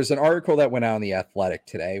there was an article that went out on The Athletic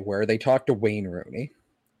today where they talked to Wayne Rooney.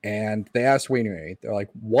 And they asked Wayne Rooney, they're like,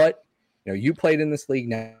 what, you played in this league,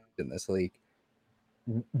 now in this league.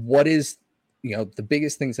 What is, the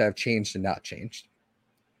biggest things that have changed and not changed?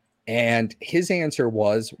 And his answer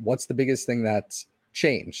was, what's the biggest thing that's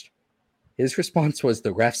changed? His response was,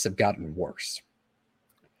 the refs have gotten worse.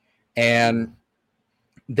 And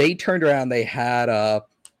they turned around, they had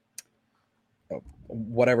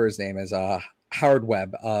whatever his name is, Howard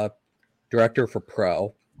Webb, director for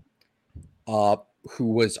Pro, who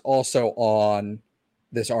was also on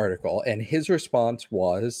this article, and his response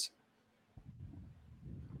was,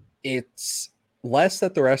 it's less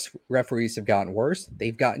that the referees have gotten worse,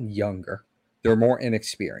 they've gotten younger. They're more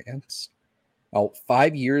inexperienced.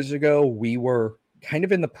 5 years ago, we were kind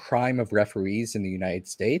of in the prime of referees in the United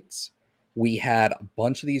States. We had a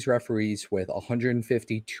bunch of these referees with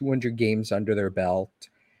 150, 200 games under their belt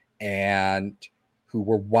and who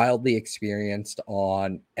were wildly experienced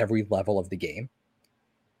on every level of the game.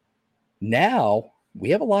 Now,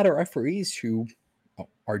 we have a lot of referees who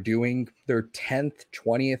are doing their 10th,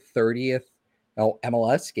 20th, 30th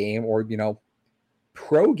MLS game or,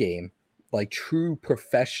 pro game, like true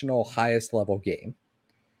professional highest level game.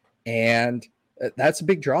 And that's a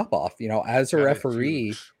big drop off. As a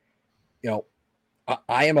referee,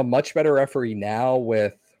 I am a much better referee now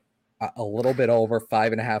with a little bit over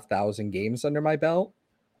 5,500 games under my belt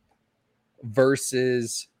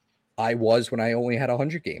versus I was when I only had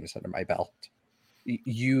 100 games under my belt.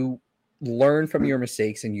 You learn from your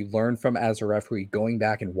mistakes and you learn from, as a referee, going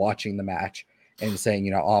back and watching the match and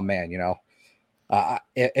saying, oh man,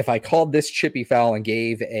 if I called this chippy foul and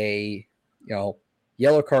gave a,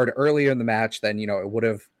 yellow card earlier in the match, then, it would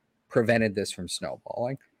have prevented this from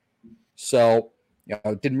snowballing. So,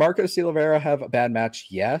 did Marcos de Oliveira have a bad match?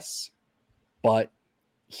 Yes, but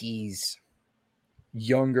he's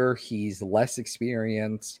younger, he's less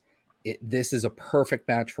experienced, this is a perfect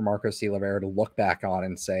match for Marcos de Oliveira to look back on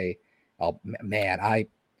and say, "Oh man,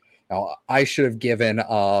 I should have given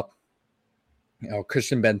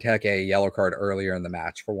Christian Benteke a yellow card earlier in the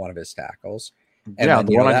match for one of his tackles." And yeah, then,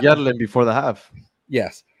 the one on Yedlin before the half.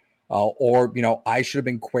 Yes. Or, I should have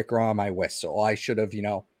been quicker on my whistle. I should have,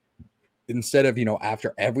 instead of,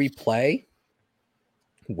 after every play,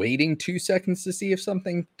 waiting 2 seconds to see if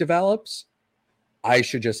something develops, I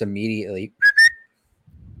should just immediately.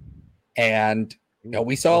 And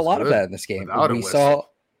we saw a lot of that in this game.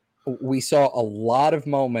 We saw a lot of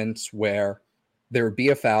moments where there would be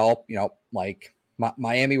a foul, like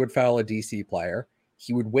Miami would foul a DC player.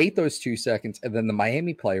 He would wait those 2 seconds, and then the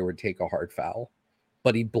Miami player would take a hard foul,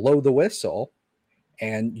 but he'd blow the whistle,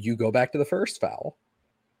 and you go back to the first foul.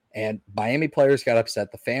 And Miami players got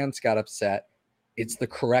upset. The fans got upset. It's the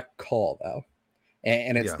correct call, though.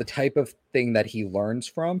 And it's the type of thing that he learns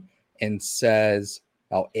from and says,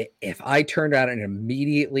 "Oh, if I turned around and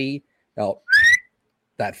immediately,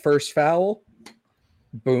 that first foul,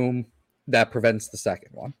 boom, that prevents the second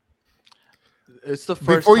one." It's the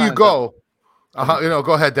first Before time you go,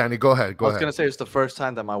 go ahead, Danny. Go ahead. I was going to say it's the first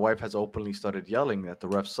time that my wife has openly started yelling that the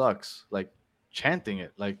ref sucks, like chanting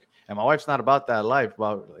it. And my wife's not about that life,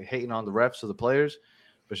 about hating on the refs or the players,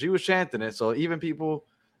 but she was chanting it. So even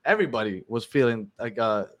everybody was feeling like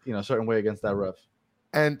a certain way against that ref.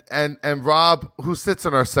 And Rob, who sits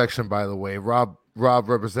in our section, by the way, Rob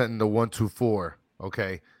representing the 124.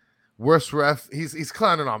 Okay. Worst ref. He's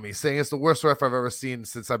clowning on me, saying it's the worst ref I've ever seen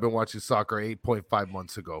since I've been watching soccer 8.5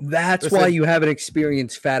 months ago. That's why you haven't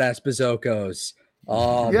experienced fat ass Bazokos.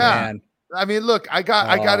 Oh man. I mean, look, I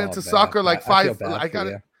got into soccer like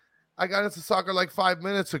I got into soccer like 5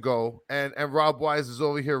 minutes ago, and Rob Wise is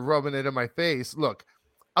over here rubbing it in my face. Look,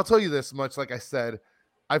 I'll tell you this much. Like I said,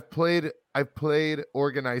 I've played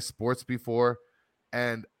organized sports before,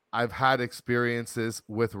 and I've had experiences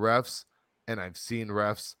with refs, and I've seen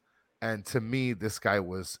refs. And to me, this guy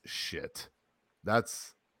was shit.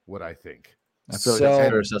 That's what I think. I feel like that's a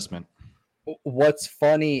fair assessment. What's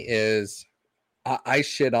funny is I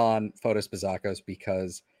shit on Fotis Bazakos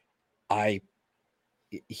because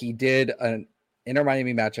he did an Inter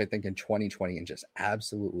Miami match, I think, in 2020 and just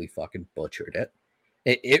absolutely fucking butchered it.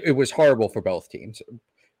 It was horrible for both teams.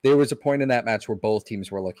 There was a point in that match where both teams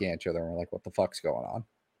were looking at each other and were like, "What the fuck's going on?"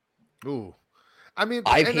 Ooh, I mean,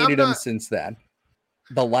 I've hated him since then.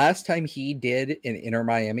 The last time he did an Inter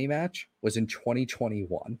Miami match was in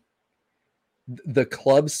 2021. The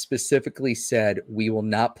club specifically said, "We will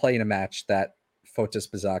not play in a match that Fotis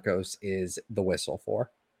Bazakos is the whistle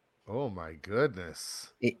for." Oh my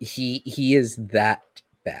goodness. He is that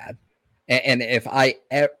bad. And if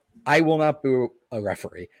I will not boo a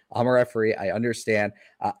referee. I'm a referee. I understand.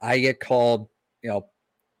 I get called,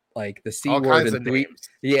 like the C all word kinds in of 3. names.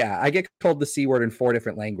 Yeah, I get called the C word in 4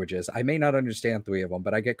 different languages. I may not understand 3 of them,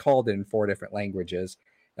 but I get called in 4 different languages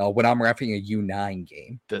when I'm refereeing a U9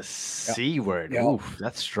 game. The C word. Oof,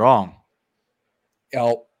 that's strong.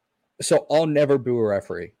 So I'll never boo a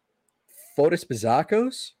referee. Fotis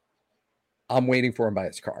Bazakos, I'm waiting for him by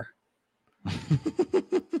his car.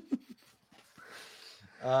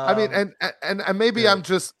 I mean, and maybe I'm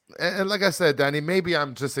just, and like I said, Danny, maybe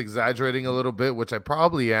I'm just exaggerating a little bit, which I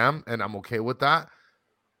probably am, and I'm okay with that.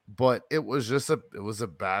 But it was just a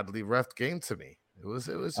badly ref game to me. It was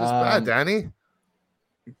just bad, Danny.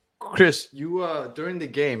 Chris, you during the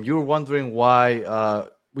game, you were wondering why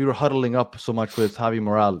we were huddling up so much with Javier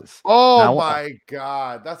Morales. Oh my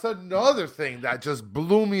God, that's another thing that just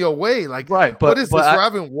blew me away. Like, what is this? We're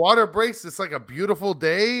having water breaks. It's like a beautiful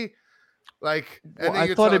day. Like, and then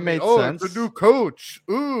I thought it made sense. It's a new coach.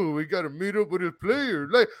 Ooh, we got to meet up with his players.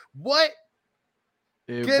 Like, what?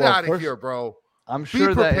 Get out of here, bro. I'm sure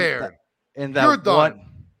Be prepared. You're done.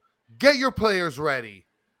 Get your players ready.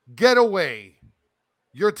 Get away.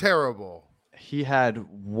 You're terrible. He had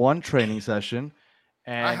one training session,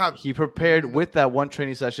 and he prepared with that one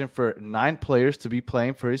training session for 9 players to be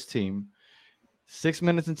playing for his team. 6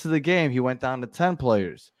 minutes into the game, he went down to 10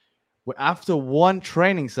 players. After one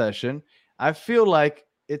training session, I feel like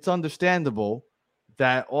it's understandable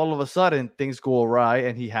that all of a sudden things go awry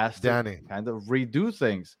and he has to kind of redo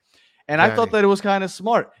things. And I thought that it was kind of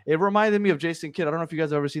smart. It reminded me of Jason Kidd. I don't know if you guys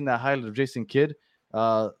have ever seen that highlight of Jason Kidd,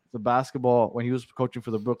 the basketball, when he was coaching for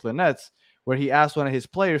the Brooklyn Nets, where he asked one of his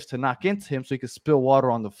players to knock into him so he could spill water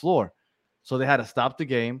on the floor. So they had to stop the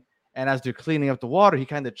game. And as they're cleaning up the water, he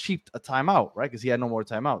kind of cheaped a timeout, right? Because he had no more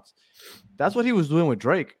timeouts. That's what he was doing with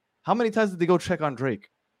Drake. How many times did they go check on Drake?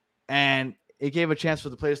 And it gave a chance for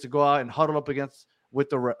the players to go out and huddle up with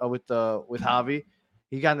Javi.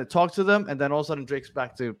 He kind of talked to them, and then all of a sudden Drake's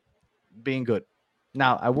back to being good.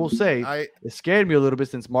 Now, I will say it scared me a little bit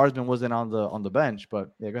since Marsman wasn't on the bench.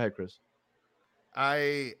 But yeah, go ahead, Chris.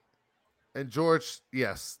 And George,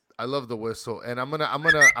 yes, I love the whistle, and I'm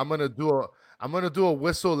gonna do a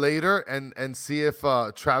whistle later and see if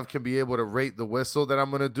Trav can be able to rate the whistle that I'm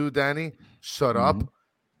gonna do. Danny, shut up.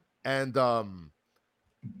 And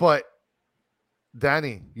but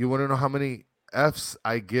Danny, you want to know how many Fs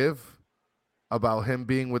I give about him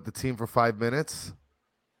being with the team for 5 minutes?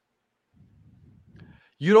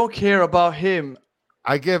 You don't care about him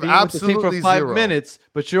I give being with the team for absolutely 5 0. minutes,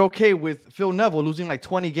 but you're okay with Phil Neville losing like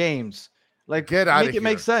 20 games. Like, Get out make of it here.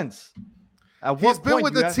 make sense. He's been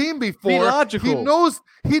with the team before. Be logical.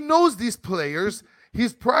 He knows these players.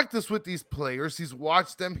 He's practiced with these players. He's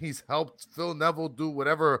watched them. He's helped Phil Neville do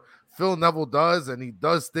whatever Phil Neville does, and he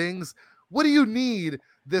does things. What do you need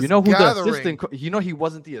this You know who gathering? the assistant you know he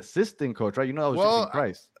wasn't the assistant coach, right? You know that was Jason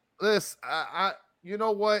Price. Listen, you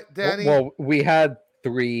know what, Danny? Well, we had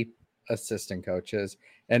 3 assistant coaches,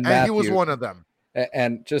 and Matthew, he was one of them.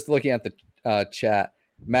 And just looking at the chat,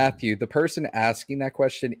 Matthew, the person asking that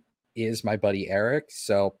question is my buddy Eric.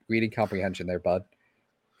 So reading comprehension there, bud.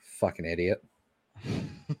 Fucking idiot.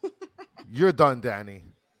 You're done, Danny.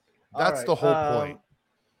 That's the whole point.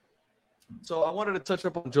 So I wanted to touch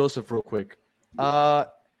up on Joseph real quick.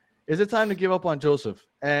 Is it time to give up on Joseph?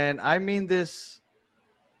 And I mean this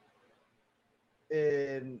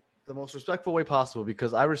in the most respectful way possible,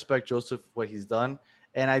 because I respect Joseph, what he's done.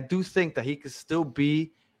 And I do think that he could still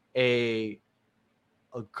be a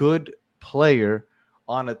good player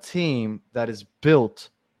on a team that is built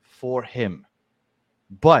for him.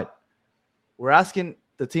 But we're asking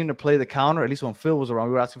the team to play the counter. At least when Phil was around,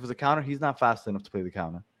 we were asking for the counter. He's not fast enough to play the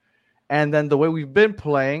counter. And then the way we've been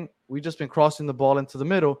playing, we've just been crossing the ball into the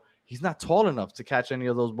middle. He's not tall enough to catch any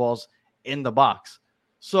of those balls in the box.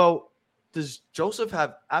 So does Joseph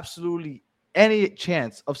have absolutely any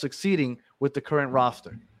chance of succeeding with the current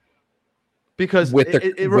roster? Because with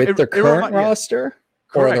the current roster,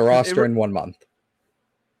 or the roster in 1 month?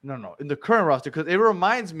 No, in the current roster, because it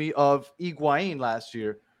reminds me of Higuain last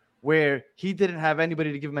year, where he didn't have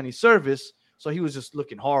anybody to give him any service, so he was just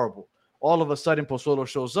looking horrible. All of a sudden, Pozuelo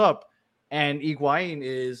shows up, and Higuain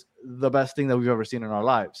is the best thing that we've ever seen in our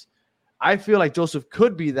lives. I feel like Joseph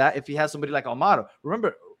could be that if he has somebody like Almada.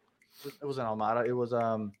 Remember, it wasn't Almada. It was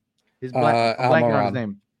his blanking on his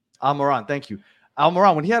name. Almiron. Thank you.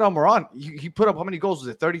 Almiron. When he had Almiron, he put up how many goals? Was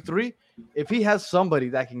it 33? If he has somebody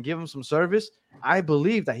that can give him some service, I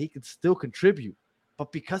believe that he could still contribute.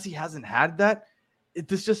 But because he hasn't had that,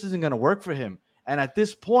 this just isn't going to work for him. And at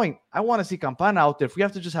this point, I want to see Campana out there. If we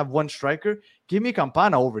have to just have one striker, give me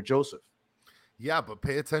Campana over Joseph. Yeah, but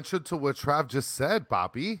pay attention to what Trav just said,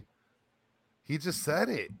 Bobby. He just said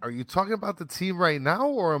it. Are you talking about the team right now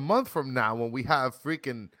or a month from now when we have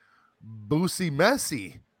freaking Boosie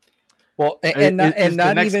Messi? Well, and not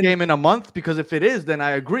the next even game in a month, because if it is, then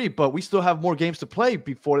I agree. But we still have more games to play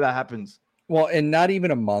before that happens. Well, and not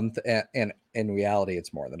even a month. And in reality,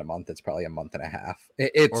 it's more than a month. It's probably a month and a half.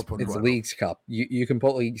 It's Leagues Cup. You can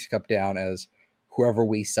put Leagues Cup down as whoever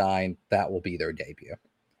we sign, that will be their debut,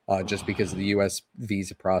 just because of the U.S.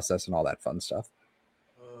 visa process and all that fun stuff.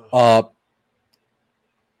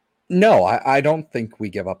 No, I don't think we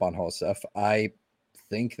give up on Josef. I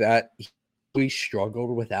think that we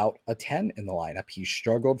struggled without a 10 in the lineup. He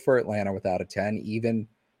struggled for Atlanta without a 10, even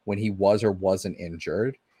when he was or wasn't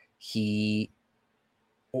injured. He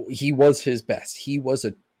was his best. He was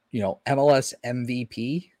a MLS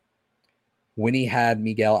MVP when he had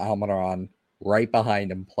Miguel Almiron right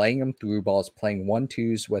behind him, playing him through balls, playing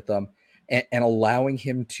 1-2s with him, and allowing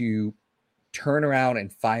him to turn around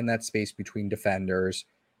and find that space between defenders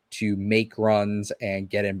to make runs and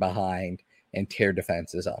get in behind and tear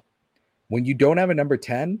defenses up. When you don't have a number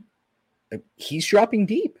 10, he's dropping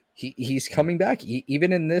deep. He's coming back.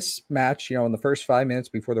 Even in this match, in the first 5 minutes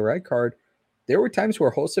before the red card, there were times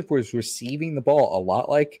where Josef was receiving the ball a lot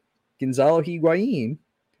like Gonzalo Higuain.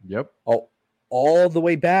 Yep. All the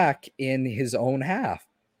way back in his own half.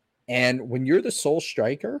 And when you're the sole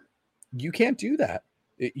striker, you can't do that.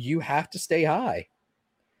 You have to stay high.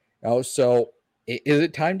 So is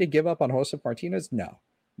it time to give up on Josef Martinez? No,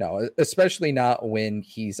 especially not when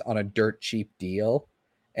he's on a dirt cheap deal.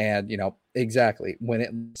 And, exactly when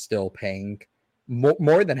it's still paying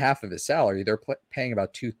more than half of his salary. They're paying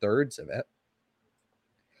about 2/3 of it.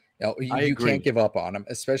 You can't give up on him,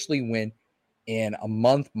 especially when in a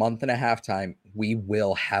month and a half time, we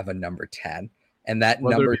will have a number 10. And that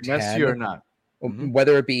whether number it be 10, Messi or not,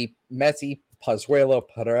 whether it be Messi, Pozuelo,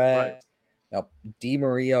 Perez, Di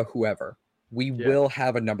Maria, whoever, we will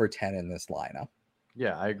have a number 10 in this lineup.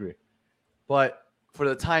 Yeah, I agree. But for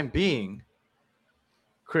the time being,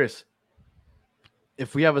 Chris,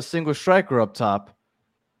 if we have a single striker up top,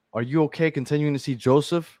 are you okay continuing to see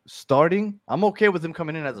Joseph starting? I'm okay with him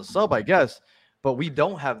coming in as a sub, I guess, but we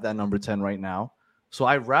don't have that number 10 right now. So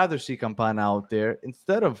I'd rather see Campana out there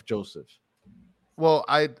instead of Joseph. Well,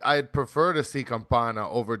 I'd prefer to see Campana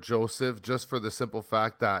over Joseph just for the simple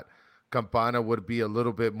fact that Campana would be a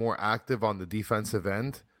little bit more active on the defensive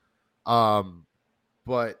end.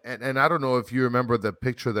 But I don't know if you remember the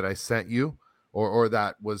picture that I sent you or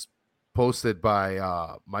that was posted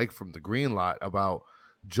by Mike from the Green Lot about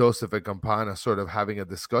Joseph and Campana sort of having a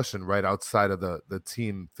discussion right outside of the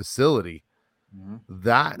team facility.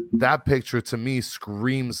 Mm-hmm. That picture to me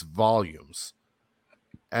screams volumes.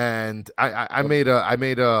 And I made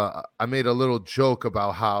a little joke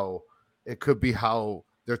about how it could be how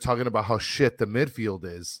they're talking about how shit the midfield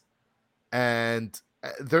is, and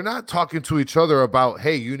they're not talking to each other about,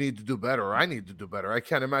 hey, you need to do better or I need to do better. I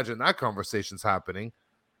can't imagine that conversation's happening.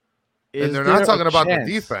 And they're not talking about the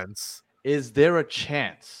defense. Is there a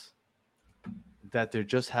chance that they're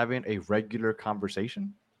just having a regular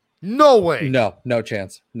conversation? No way. No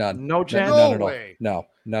chance. None. No chance. No way. No.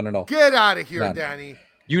 Get out of here, None. Danny.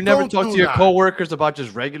 You never Don't talk do to your that. coworkers about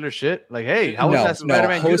just regular shit? Like, hey, how was that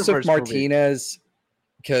Spider-Man Joseph universe movie? Martinez,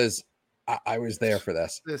 because I was there for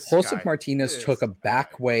this. Joseph Martinez took a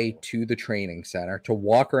back way to the training center to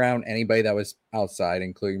walk around anybody that was outside,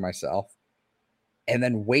 including myself, and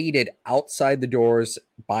then waited outside the doors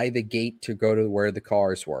by the gate to go to where the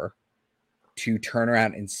cars were to turn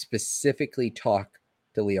around and specifically talk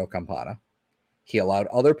to Leo Campana. He allowed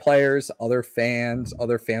other players, other fans,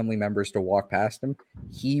 other family members to walk past him.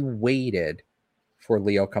 He waited for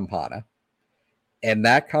Leo Campana. And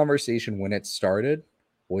that conversation, when it started,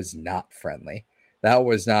 was not friendly. That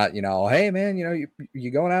was not, hey, man,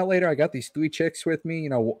 you going out later? I got these 3 chicks with me.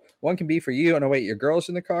 One can be for you. And wait, your girl's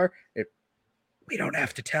in the car? We don't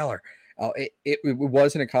have to tell her. It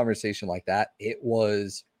wasn't a conversation like that. It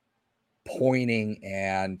was pointing,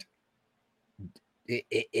 and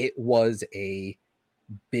it was a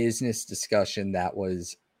business discussion that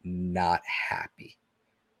was not happy.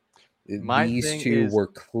 These two were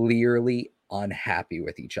clearly unhappy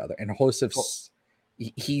with each other, and Joseph,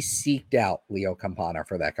 he seeked out Leo Campana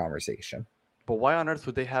for that conversation. But why on earth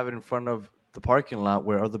would they have it in front of the parking lot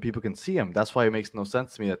where other people can see him? That's why it makes no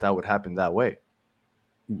sense to me that would happen that way.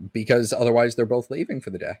 Because otherwise they're both leaving for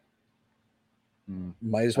the day.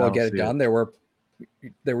 Might as well get it done. There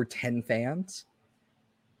were 10 fans.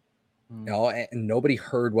 And nobody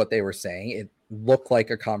heard what they were saying. It looked like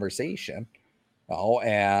a conversation.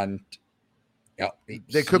 And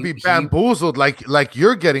they could be bamboozled, like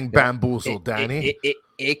you're getting bamboozled, Danny.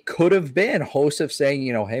 It could have been Joseph saying,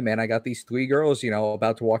 hey man, I got these 3 girls,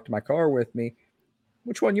 about to walk to my car with me.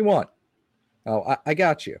 Which one you want? Oh, I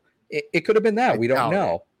got you. It could have been that. We don't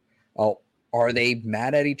know. Oh, are they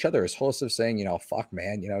mad at each other? Is Joseph saying, fuck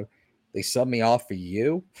man, they subbed me off for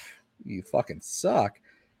you? You fucking suck.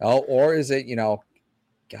 Oh, or is it,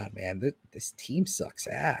 God, man, this team sucks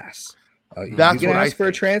ass. That's you're what gonna ask for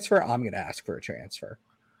a transfer. I'm gonna ask for a transfer.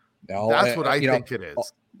 No, that's what I think it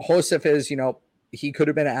is. Joseph is, he could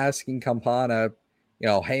have been asking Campana,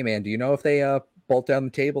 hey man, do you know if they bolt down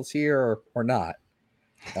the tables here or not?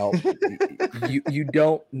 No, you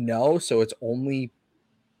don't know, so it's only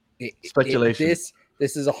speculation.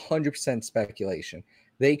 This is 100% speculation.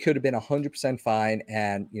 They could have been 100% fine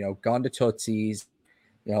and gone to Tootsie's,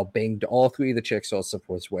 banged all 3 of the chicks Joseph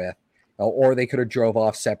was with, or they could have drove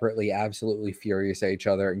off separately, absolutely furious at each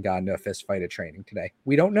other, and got into a fist fight at training today.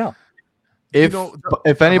 We don't know.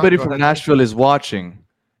 If anybody from Nashville is watching,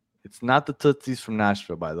 it's not the Tootsies from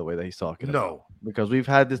Nashville, by the way, that he's talking about. Because we've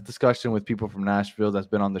had this discussion with people from Nashville that's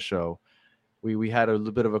been on the show. We had a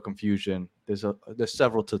little bit of a confusion. There's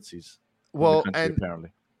several Tootsies. Well, in the country,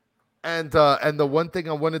 apparently. And the one thing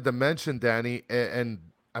I wanted to mention, Danny, and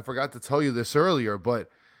I forgot to tell you this earlier, but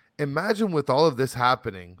imagine with all of this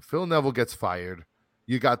happening, Phil Neville gets fired.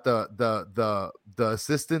 You got the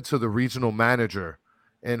assistant to the regional manager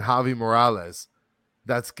in Javier Morales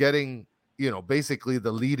that's getting, basically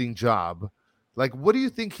the leading job. Like, what do you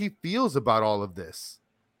think he feels about all of this?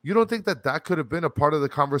 You don't think that could have been a part of the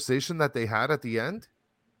conversation that they had at the end?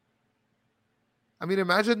 I mean,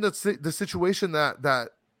 imagine the situation that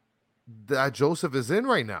Joseph is in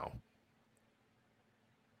right now.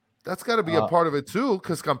 That's got to be a part of it too,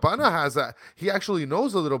 because Campana has that. He actually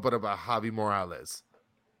knows a little bit about Javier Morales.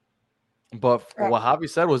 But what Javi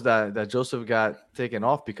said was that Joseph got taken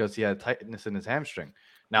off because he had tightness in his hamstring.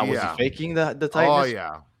 Now, was he faking the tightness? Oh,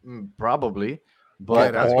 yeah. Probably.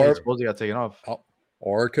 But that's why he supposedly got taken off.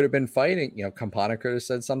 Or it could have been fighting. Campana could have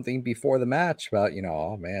said something before the match about,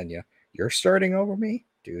 oh, man, you're starting over me.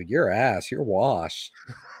 dude, you're ass, you're washed.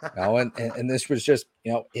 And this was just,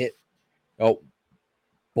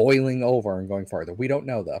 boiling over and going farther. We don't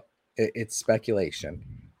know though. It's speculation.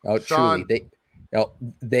 Truly, Sean,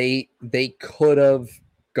 they could have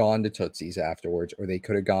gone to Tootsie's afterwards, or they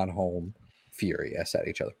could have gone home furious at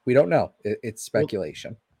each other. We don't know. It's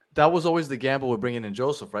speculation. That was always the gamble with bringing in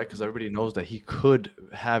Joseph, right? Because everybody knows that he could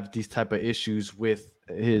have these type of issues with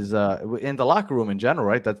his in the locker room in general,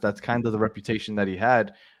 right? That's kind of the reputation that he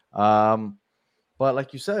had. But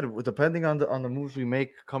like you said, depending on the moves we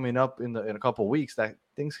make coming up in a couple of weeks, that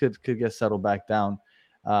things could get settled back down.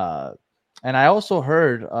 And I also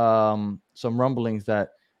heard some rumblings that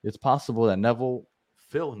it's possible that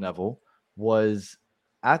Phil Neville, was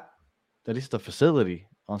at least the facility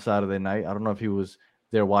on Saturday night. I don't know if he was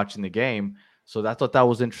there watching the game. So I thought that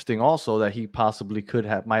was interesting also, that he possibly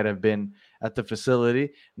might have been at the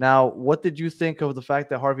facility. Now, what did you think of the fact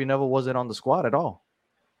that Harvey Neville wasn't on the squad at all?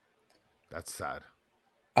 that's sad.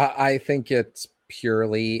 I think it's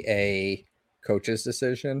purely a coach's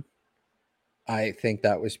decision. I think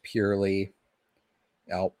that was purely,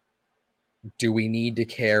 do we need to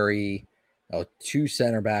carry two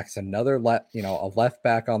center backs, a left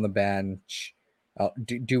back on the bench?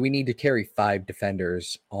 Do we need to carry 5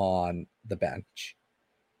 defenders on the bench?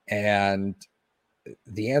 And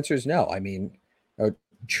the answer is no. I mean,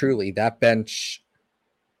 truly, that bench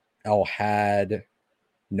had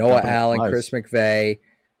Noah Allen, Chris McVeigh,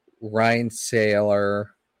 Ryan Saylor,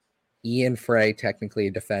 Ian Frey, technically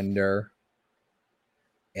a defender,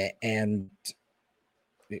 and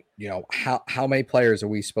how many players are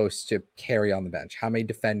we supposed to carry on the bench? How many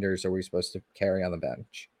defenders are we supposed to carry on the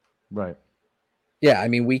bench? Right. Yeah, I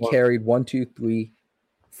mean, we carried 1, 2, 3,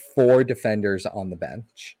 4 defenders on the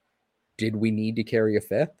bench. Did we need to carry a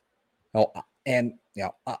 5th? Oh, and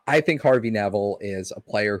I think Harvey Neville is a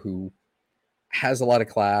player who has a lot of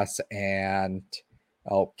class and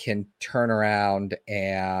can turn around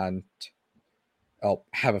and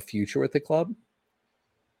have a future with the club.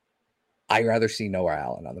 I'd rather see Noah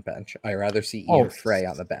Allen on the bench. I'd rather see Ian Frey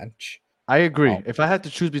on the bench. I agree. If I had to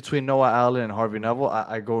choose between Noah Allen and Harvey Neville,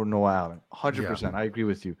 I go Noah Allen. 100%. Yeah. I agree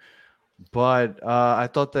with you. But I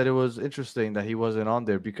thought that it was interesting that he wasn't on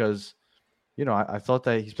there because, I thought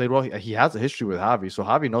that he's played well. He has a history with Javi. So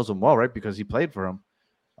Javi knows him well, right? Because he played for him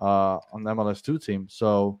on the MLS2 team.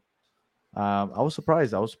 So I was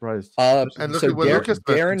surprised. And look at what Lucas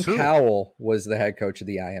Darren Powell was the head coach of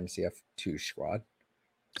the IMCF2 squad.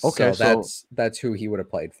 Okay, so that's who he would have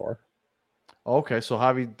played for. Okay, so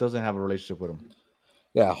Javi doesn't have a relationship with him.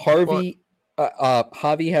 Yeah, Javi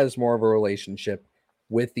has more of a relationship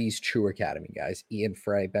with these true academy guys: Ian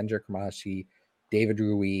Frey, Benja Kamashi, David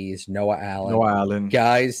Ruiz, Noah Allen,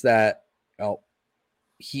 guys that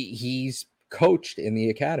he's coached in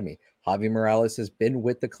the academy. Javier Morales has been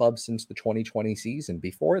with the club since the 2020 season.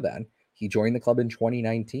 Before then, he joined the club in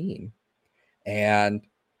 2019, and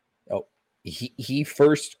he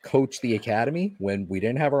first coached the academy when we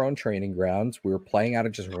didn't have our own training grounds. We were playing out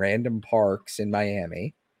of just random parks in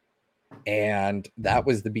Miami. And that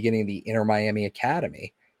was the beginning of the Inter Miami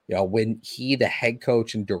Academy. When he, the head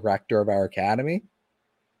coach and director of our academy,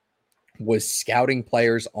 was scouting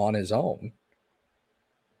players on his own.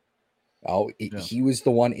 He was the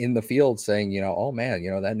one in the field saying, oh man,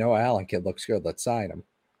 that Noah Allen kid looks good. Let's sign him.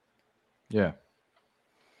 Yeah.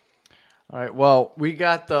 All right. Well, we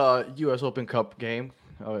got the U.S. Open Cup game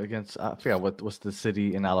against, I forgot what's the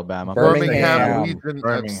city in Alabama. Birmingham Region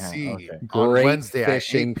FC. Okay. On Great Wednesday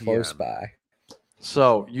fishing at 8 close by.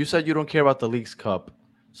 So you said you don't care about the Leagues Cup,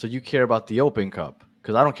 so you care about the Open Cup,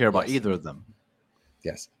 because I don't care about either of them.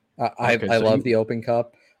 Yes. I love the Open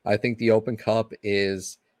Cup. I think the Open Cup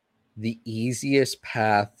is the easiest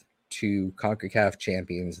path to CONCACAF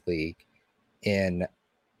Champions League in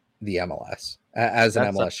the MLS as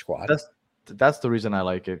an MLS squad. That's the reason I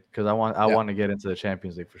like it, because I want to get into the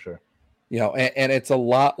Champions League for sure. And it's a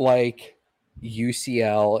lot like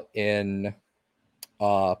UCL in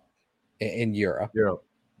Europe.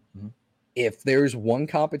 Mm-hmm. If there's one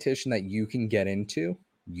competition that you can get into,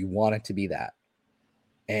 you want it to be that.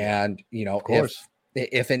 And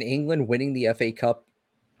if in England winning the FA Cup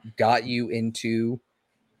got you into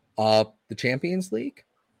the Champions League,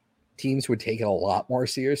 teams would take it a lot more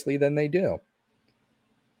seriously than they do.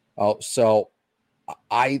 So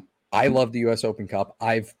I love the U.S. Open Cup.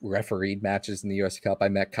 I've refereed matches in the U.S. Cup. I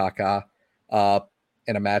met Kaká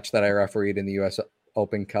in a match that I refereed in the U.S.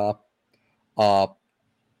 Open Cup.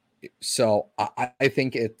 So I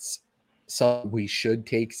think it's something we should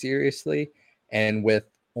take seriously. And with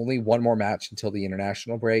only one more match until the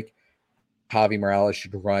international break, Javi Morales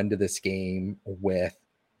should run to this game with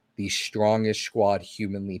the strongest squad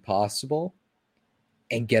humanly possible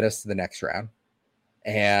and get us to the next round,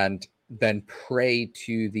 and then pray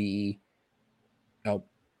to the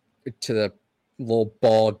to the little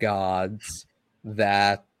ball gods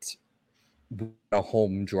that a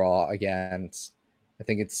home draw against, I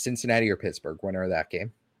think it's Cincinnati or Pittsburgh, winner of that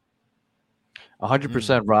game.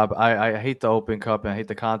 100%, Rob. I hate the Open Cup and I hate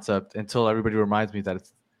the concept until everybody reminds me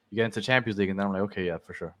that you get into Champions League, and then I'm like, okay, yeah,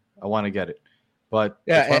 for sure, I want to get it. But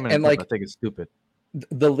yeah, the tournament and like, I think it's stupid.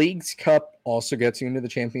 The Leagues Cup also gets you into the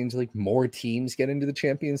Champions League. More teams get into the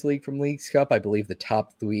Champions League from Leagues Cup. I believe the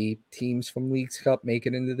top 3 teams from Leagues Cup make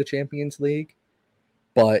it into the Champions League.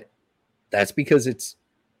 But that's because it's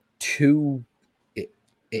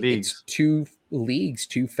it's 2 leagues,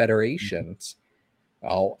 2 federations.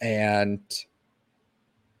 And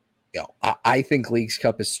I think Leagues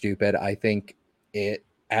Cup is stupid. I think it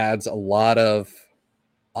adds a lot of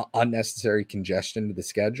unnecessary congestion to the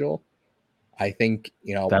schedule. I think,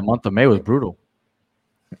 that month of May was brutal.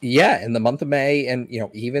 Yeah, in the month of May, and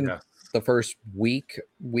even the first week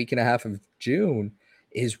and a half of June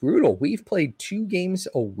is brutal. We've played 2 games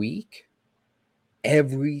a week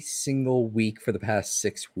every single week for the past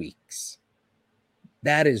 6 weeks.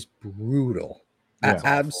 That is brutal. Yeah.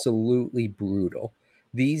 Absolutely brutal.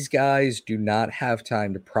 These guys do not have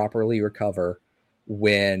time to properly recover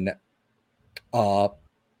when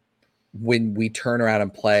we turn around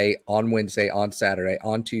and play on Wednesday, on Saturday,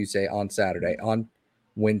 on Tuesday, on Saturday, on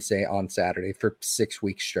Wednesday, on Saturday for 6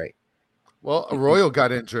 weeks straight. Well, Arroyo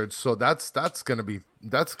got injured, so that's gonna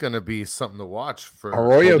be something to watch for.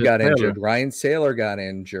 Arroyo got injured. Ryan Saylor got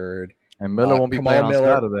injured, and Miller won't be playing on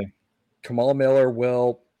Saturday. Kamal Miller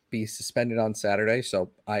will be suspended on Saturday, so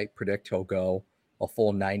I predict he'll go a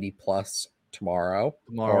full 90 plus tomorrow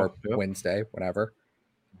or Wednesday, whatever.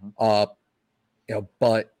 Mm-hmm.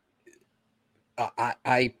 But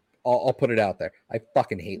I'll put it out there. I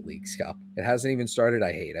fucking hate Leagues Cup. It hasn't even started.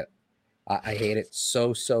 I hate it. I hate it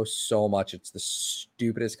so much. It's the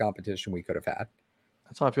stupidest competition we could have had.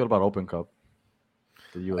 That's how I feel about Open Cup.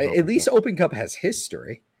 At least Open Cup has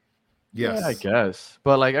history. Yes. Yeah, I guess.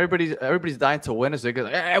 But like everybody's dying to win. So they're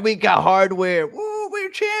like, we got hardware. Woo, we're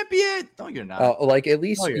champion. No, you're not. At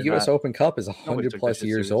least US Open Cup is 100 plus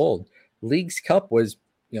years old. Leagues Cup was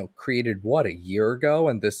created a year ago,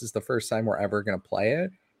 and this is the first time we're ever going to play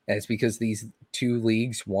it. And it's because these 2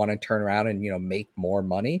 leagues want to turn around and make more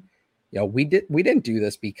money. We didn't do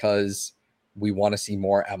this because we want to see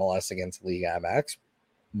more MLS against League MX.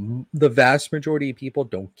 The vast majority of people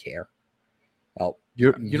don't care.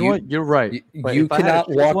 You know what? You're right. You cannot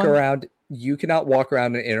walk around. You cannot walk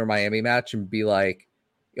around an Inter Miami match and be like,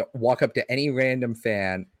 walk up to any random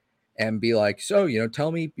fan and be like, so,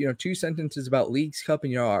 tell me, 2 sentences about Leagues Cup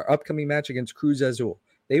and, our upcoming match against Cruz Azul.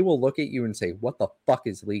 They will look at you and say, what the fuck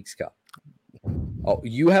is Leagues Cup? Oh,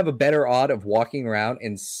 you have a better odd of walking around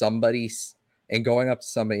and going up to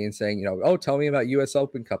somebody and saying, oh, tell me about US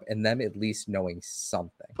Open Cup, and them at least knowing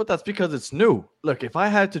something. But that's because it's new. Look, if I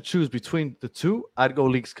had to choose between the 2, I'd go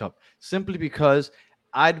Leagues Cup simply because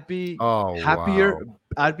I'd be happier. Wow.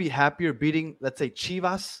 I'd be happier beating, let's say,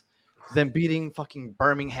 Chivas than beating fucking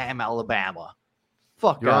Birmingham, Alabama.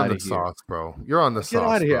 Fuck, you're on the sauce, bro. You're on the sauce. Get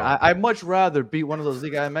out of here. I'd much rather beat one of those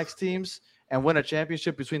Liga MX teams and win a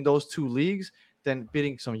championship between those 2 leagues than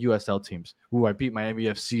beating some USL teams. Ooh, I beat Miami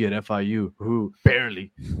FC at FIU. Ooh,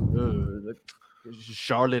 barely.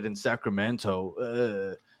 Charlotte and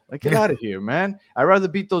Sacramento. Like, get out of here, man. I'd rather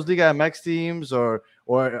beat those Liga MX teams or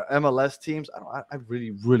MLS teams. I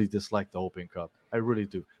really, really dislike the Open Cup. I really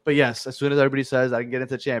do. But yes, as soon as everybody says I can get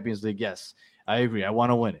into Champions League, yes, I agree. I want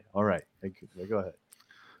to win it. All right. Thank you. Go ahead.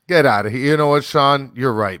 Get out of here. You know what, Sean?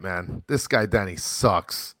 You're right, man. This guy, Danny,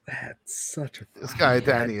 sucks. That's such a... This guy,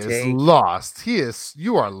 Danny, is lost.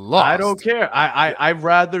 You are lost. I don't care. I'd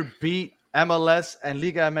rather beat MLS and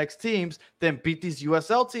Liga MX teams than beat these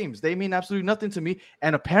USL teams. They mean absolutely nothing to me.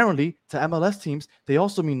 And apparently, to MLS teams, they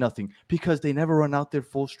also mean nothing because they never run out their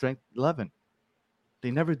full strength 11.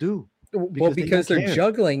 They never do. Because they're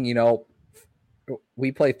juggling,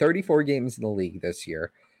 we play 34 games in the league this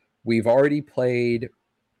year. We've already played...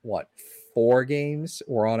 4 games?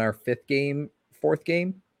 We're on our 4th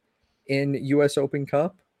game in US Open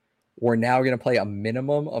Cup. We're now going to play a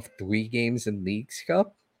minimum of 3 games in Leagues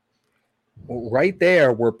Cup. Right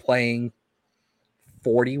there, we're playing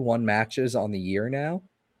 41 matches on the year now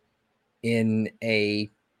in a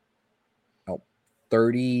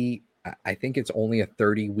 30, I think it's only a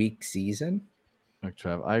 30-week season. Look,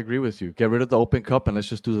 Trav, I agree with you. Get rid of the Open Cup and let's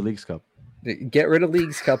just do the Leagues Cup. Get rid of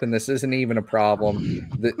Leagues Cup, and this isn't even a problem.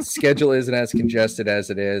 The schedule isn't as congested as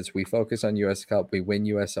it is. We focus on US Cup. We win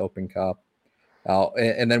US Open Cup.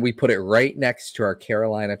 And then we put it right next to our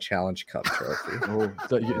Carolina Challenge Cup trophy.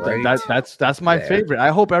 That's my there. favorite. I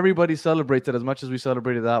hope everybody celebrates it as much as we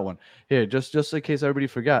celebrated that one. Here, just in case everybody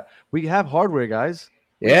forgot, we have hardware, guys.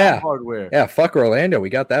 We have hardware. Yeah, fuck Orlando. We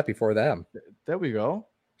got that before them. There we go.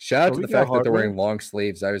 Shout out to the fact that they're wearing long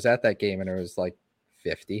sleeves. I was at that game and it was like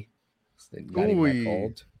 50. Not even that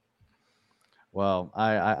cold. Well,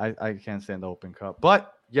 I can't stand the Open Cup,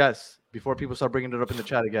 but yes, before people start bringing it up in the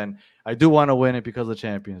chat again, I do want to win it because of the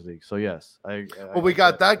Champions League. So yes, we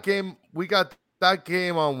got that game. We got that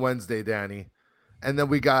game on Wednesday, Danny, and then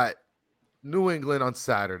we got New England on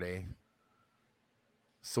Saturday.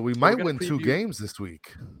 So we might win 2 games this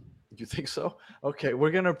week. You think so? Okay,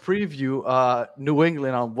 we're gonna preview New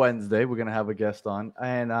England on Wednesday. We're gonna have a guest on,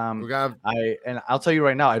 and I'll tell you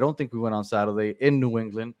right now, I don't think we went on Saturday in New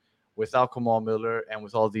England without Kamal Miller and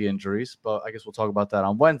with all the injuries. But I guess we'll talk about that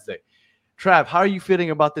on Wednesday. Trav, how are you feeling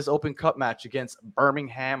about this Open Cup match against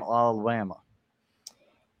Birmingham, Alabama?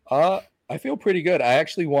 I feel pretty good. I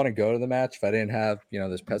actually want to go to the match if I didn't have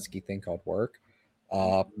this pesky thing called work.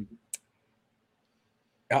 I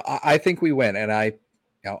think we win, and I think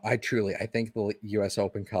the U.S.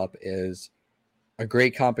 Open Cup is a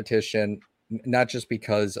great competition, not just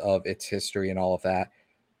because of its history and all of that,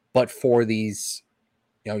 but for these,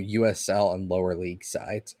 USL and lower league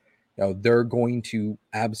sides. They're going to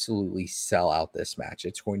absolutely sell out this match.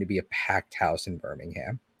 It's going to be a packed house in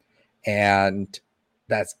Birmingham, and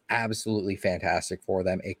that's absolutely fantastic for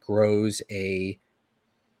them. It grows a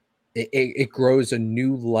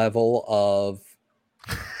new level of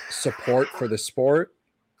support for the sport.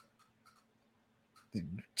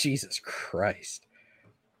 Jesus Christ.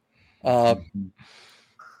 Oh,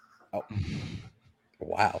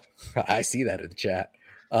 wow. I see that in the chat.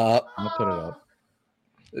 I'll put it up.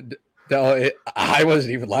 No, I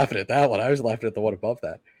wasn't even laughing at that one. I was laughing at the one above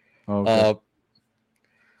that. Okay.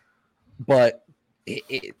 But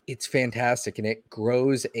it's fantastic, and it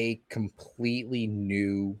grows a completely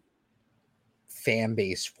new fan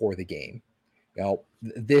base for the game.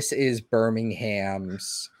 This is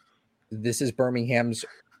Birmingham's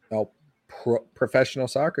professional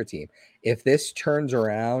soccer team. If this turns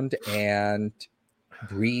around and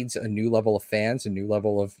breeds a new level of fans, a new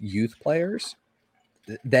level of youth players,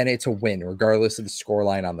 then it's a win, regardless of the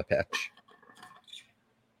scoreline on the pitch.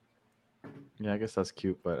 Yeah, I guess that's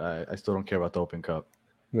cute, but I still don't care about the Open Cup.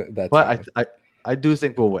 But I do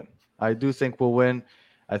think we'll win. I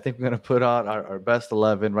think we're going to put out our best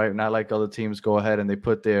 11, right? Not like other teams go ahead and they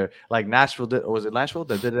put their, like Nashville did, or was it Nashville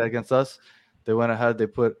that did it against us? They went ahead, they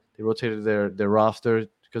rotated their roster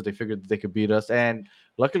because they figured that they could beat us. And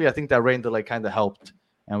luckily, I think that rain delay kind of helped,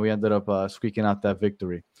 and we ended up squeaking out that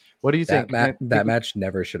victory. What do you think? That match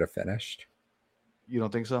never should have finished. You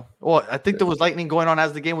don't think so? Well, I think there was lightning going on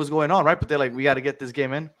as the game was going on, right? But they're like, we got to get this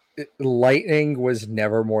game in. Lightning was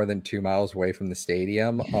never more than 2 miles away from the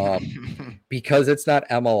stadium. Because it's not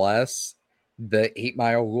MLS, the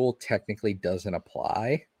 8-mile rule technically doesn't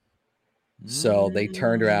apply. So they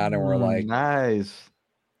turned around and were like, nice.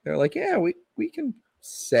 They're like, yeah, we can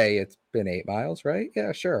say it's been 8 miles, right?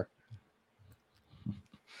 Yeah, sure.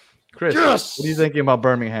 Chris, yes! What are you thinking about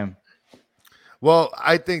Birmingham? Well,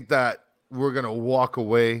 I think that we're going to walk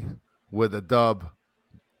away with a dub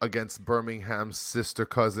against Birmingham's sister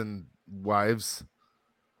cousin wives.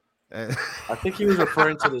 I think he was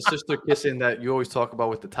referring to the sister kissing that you always talk about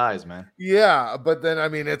with the ties, man. Yeah, but then, I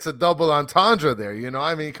mean, it's a double entendre there,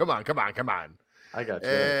 I mean, come on. I got you.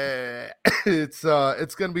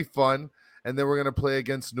 It's going to be fun, and then we're going to play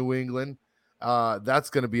against New England. That's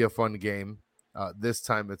going to be a fun game. This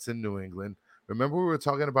time it's in New England. Remember we were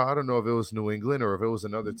talking about, I don't know if it was New England or if it was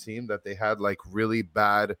another team that they had like really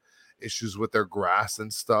bad issues with their grass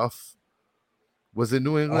and stuff. Was it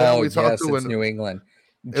New England? Oh, yes, it's New England.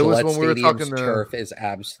 It was when we were talking to turf is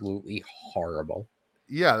absolutely horrible.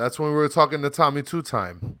 Yeah, that's when we were talking to Tommy Two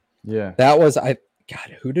Time. Yeah. That was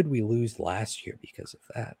God, who did we lose last year because of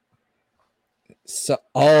that? So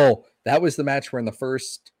that was the match where in the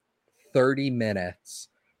first 30 minutes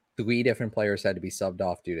 3 different players had to be subbed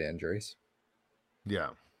off due to injuries. Yeah.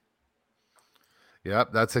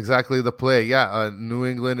 Yep, that's exactly the play. Yeah, New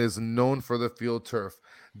England is known for the field turf.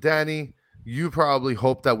 Danny, you probably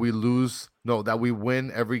hope that we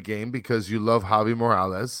win every game because you love Javier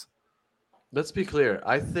Morales. Let's be clear.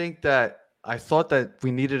 I thought that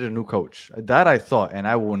we needed a new coach. That I thought, and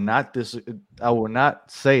I will not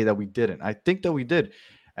say that we didn't. I think that we did.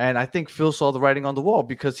 And I think Phil saw the writing on the wall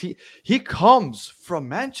because he comes from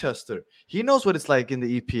Manchester. He knows what it's like in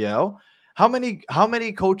the EPL. How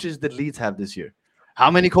many coaches did Leeds have this year? How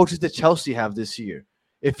many coaches did Chelsea have this year?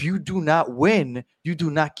 If you do not win, you do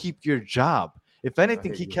not keep your job. If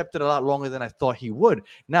anything, he kept it a lot longer than I thought he would.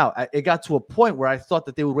 Now, it got to a point where I thought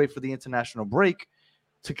that they would wait for the international break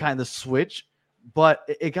to kind of switch, but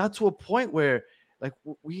it got to a point where like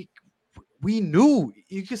we knew,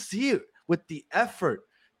 you could see it with the effort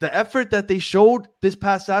that they showed this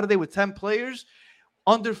past Saturday with 10 players.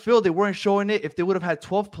 Under Phil, they weren't showing it if they would have had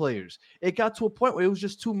 12 players. It got to a point where it was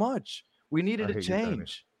just too much. We needed a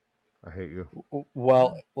change. I hate you.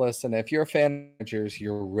 Well, listen, if you're a fan of managers,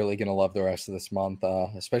 you're really going to love the rest of this month,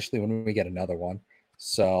 especially when we get another one.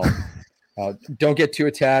 So don't get too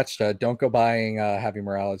attached. Don't go buying Javier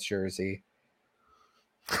Morales jersey.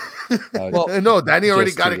 No, Danny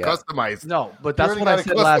already got it customized. No, but that's what I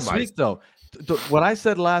said last week, though. What I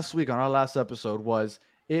said last week on our last episode was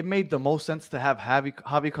it made the most sense to have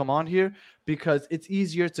Javi come on here because it's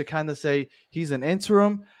easier to kind of say he's an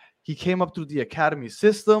interim. He came up through the academy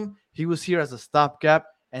system. He was here as a stopgap,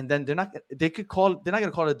 and then they're not going to call it a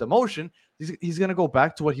demotion. He's going to go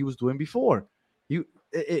back to what he was doing before.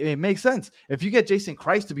 It makes sense. If you get Jason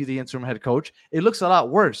Christ to be the interim head coach, it looks a lot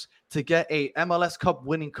worse to get a MLS Cup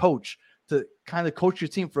winning coach to kind of coach your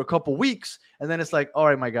team for a couple weeks, and then it's like, all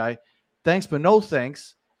right, my guy, thanks, but no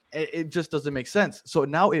thanks. It just doesn't make sense. So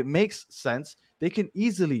now it makes sense. They can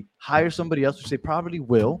easily hire somebody else, which they probably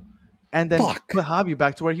will, and then put Javi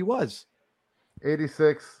back to where he was.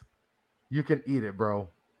 86. You can eat it, bro.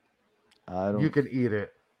 You can eat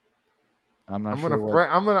it. I'm sure.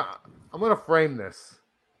 I'm gonna frame this.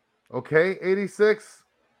 Okay, 86.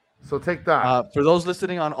 So take that. For those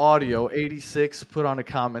listening on audio, 86 put on a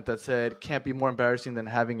comment that said, "Can't be more embarrassing than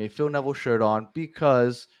having a Phil Neville shirt on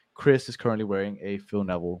because Chris is currently wearing a Phil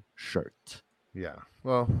Neville shirt." Yeah.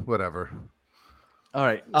 Well, whatever. All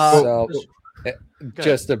right.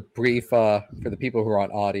 Just a brief for the people who are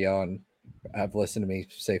on audio and have listened to me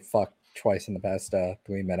say "fuck" twice in the past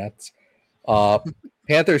 3 minutes.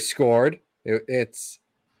 Panthers scored.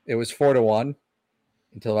 It was 4-1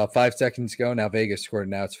 until about 5 seconds ago. Now Vegas scored.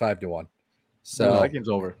 Now it's 5-1. So that game's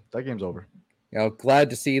over. You know, glad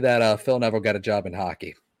to see that Phil Neville got a job in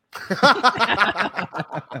hockey.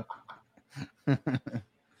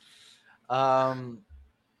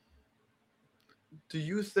 Do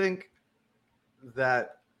you think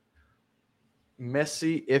that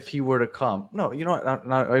Messi, if he were to come, no, you know what? I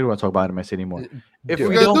don't want to talk about Messi anymore. If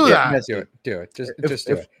we don't get Messi, do it. Just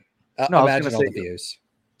do it. No, imagine all the views.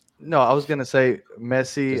 No, I was gonna say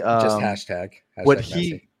Messi. Just hashtag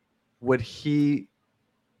Messi. Would he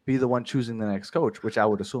be the one choosing the next coach? Which I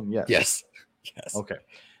would assume, yes. Yes. Okay.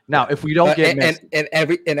 Now, if we don't get Messi,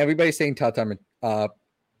 and everybody's saying Tata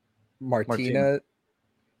Martina,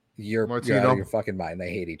 you're out of your fucking mind.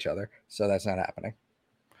 They hate each other, so that's not happening.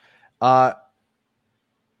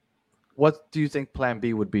 What do you think Plan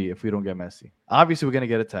B would be if we don't get Messi? Obviously, we're gonna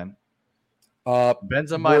get a 10.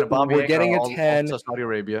 Benzema and Aubameyang we're getting a 10 to Saudi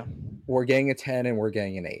Arabia. We're getting a 10 and we're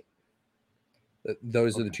getting an 8.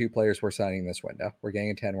 Those are the two players we're signing this window. We're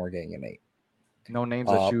getting a 10, we're getting an 8. No names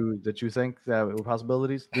that you think that were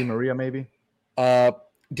possibilities? Di Maria, maybe?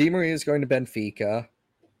 Di Maria is going to Benfica.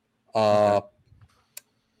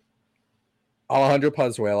 Alejandro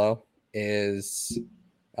Pozuelo is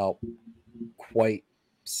quite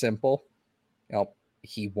simple.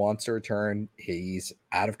 He wants to return. He's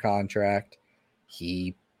out of contract.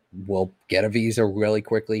 He will get a visa really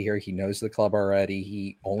quickly here. He knows the club already.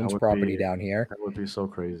 He owns property down here. That would be so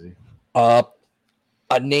crazy. A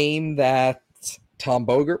name that Tom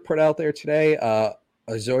Bogert put out there today,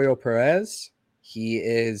 Azorio Perez. He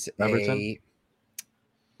is Everton?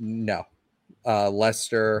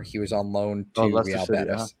 Leicester. He was on loan to Real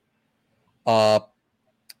Betis.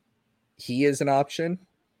 He is an option.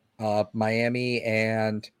 Miami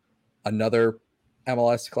and another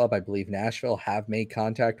MLS club, I believe Nashville, have made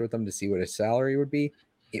contact with him to see what his salary would be.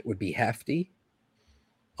 It would be hefty.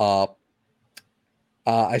 I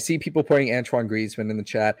see people putting Antoine Griezmann in the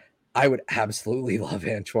chat. I would absolutely love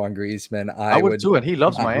Antoine Griezmann. I would too, and he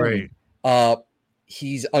loves Miami.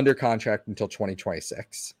 He's under contract until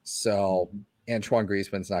 2026. So Antoine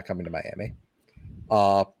Griezmann's not coming to Miami.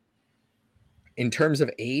 In terms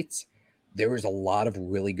of 8s, there was a lot of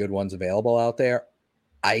really good ones available out there.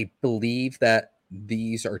 I believe that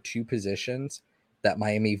these are two positions that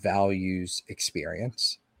Miami values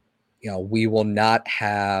experience. You know, we will not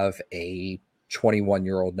have a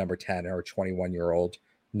 21-year-old number 10 or a 21-year-old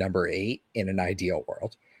number 8 in an ideal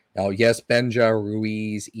world. Now, yes, Benja,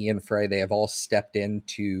 Ruiz, Ian Frey, they have all stepped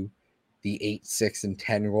into the 8, 6, and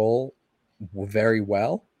 10 role very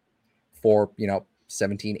well for,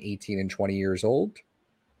 17, 18, and 20 years old.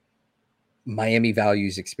 Miami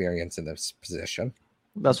values experience in this position.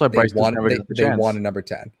 That's why they want a number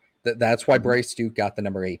 10. That's why Bryce Duke got the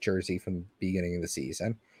number 8 jersey from the beginning of the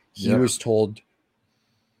season. He Yeah. was told,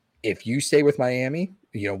 if you stay with Miami,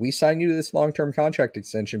 we signed you to this long-term contract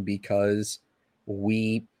extension because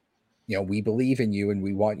we believe in you and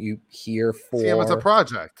we want you here for. See him as a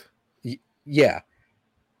project. Yeah.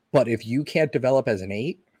 But if you can't develop as an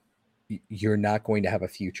 8, you're not going to have a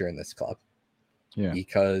future in this club. Yeah.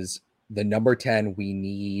 Because the number 10, we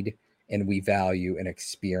need and we value an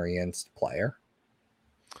experienced player.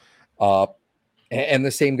 And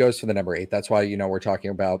the same goes for the number 8. That's why, we're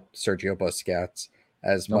talking about Sergio Busquets,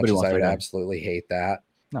 as Nobody much as wants I would that guy. absolutely hate that.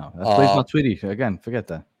 No, that's Blaise Matuidi. Again, forget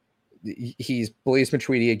that. He's Blaise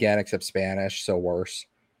Matuidi again, except Spanish, so worse.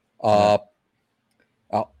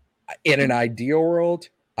 In an ideal world,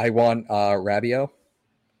 I want Rabiot.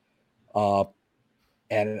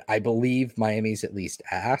 And I believe Miami's at least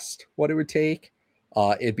asked what it would take.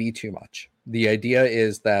 It'd be too much. The idea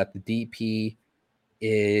is that the DP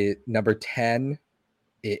is number 10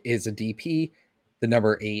 is a DP. The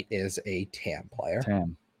number 8 is a TAM player.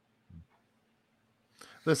 TAM.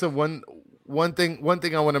 Listen, one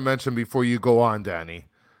thing I want to mention before you go on, Danny,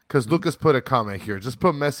 because Lucas put a comment here. Just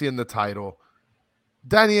put Messi in the title.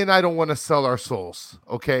 Danny and I don't want to sell our souls,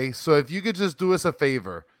 okay? So if you could just do us a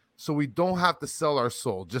favor so we don't have to sell our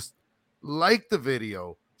soul, just like the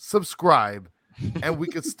video, subscribe, and we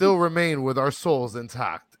could still remain with our souls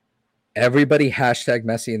intact. Everybody hashtag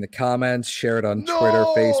Messi in the comments, share it on Twitter,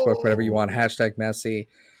 Facebook, whatever you want. Hashtag Messi,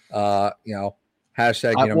 hashtag,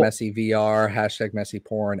 Messi VR, hashtag Messi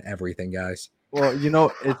porn, everything, guys.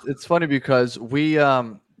 Well, it's funny because we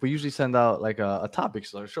usually send out like a topic,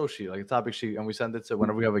 a show sheet, like a topic sheet, and we send it to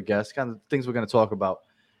whenever we have a guest, kind of things we're going to talk about.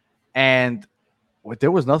 And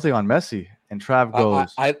there was nothing on Messi, and Trav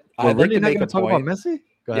goes, I'd we're like really to not make going a to talk point. about Messi?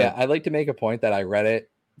 Go ahead. Yeah, I'd like to make a point that I read it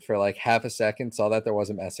for like half a second, saw that there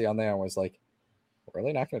wasn't Messi on there, and was like, we're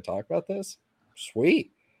really not going to talk about this?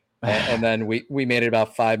 Sweet. And then we made it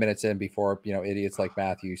about 5 minutes in before, idiots like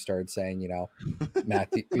Matthew started saying,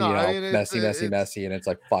 Matthew, Messi, and it's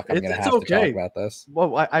like, fuck, I'm going to have to talk about this.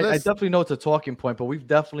 Well, I definitely know it's a talking point, but we've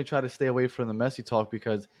definitely tried to stay away from the Messi talk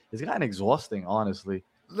because it's gotten exhausting, honestly.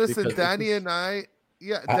 Listen, Danny and I,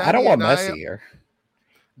 I don't want Messi here.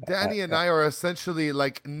 Danny and I are essentially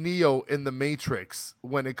like Neo in the Matrix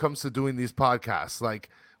when it comes to doing these podcasts. Like,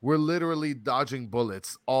 we're literally dodging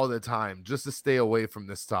bullets all the time just to stay away from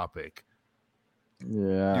this topic.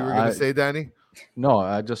 Yeah. You were going to say, Danny? No,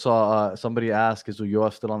 I just saw somebody ask, is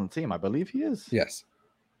Ulloa still on the team? I believe he is. Yes.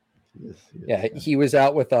 He is, yeah, he was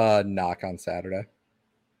out with a knock on Saturday.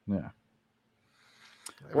 Yeah.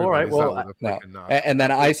 All right. Well, and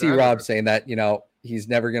then I see Rob saying that, he's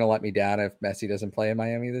never going to let me down if Messi doesn't play in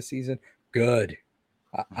Miami this season. Good.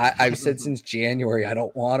 I've said since January, I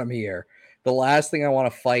don't want him here. The last thing I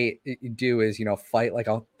want to do is, fight like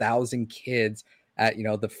 1,000 kids at,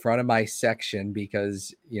 the front of my section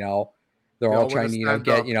because, they're all trying to,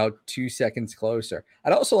 get, 2 seconds closer.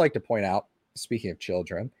 I'd also like to point out, speaking of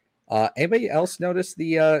children, anybody else notice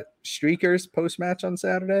the streakers post-match on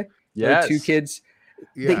Saturday? Yeah. 2 kids,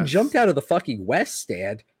 they jumped out of the fucking West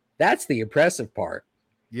stand. That's the impressive part.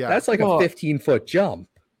 Yeah. That's like a 15-foot jump.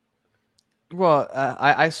 Well,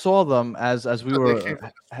 I saw them as we were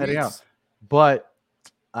heading out. But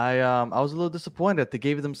I was a little disappointed that they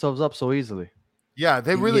gave themselves up so easily. Yeah,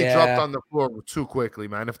 they really dropped on the floor too quickly,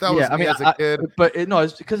 man. If that was me as a kid. But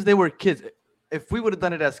it's because they were kids. If we would have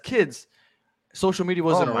done it as kids, social media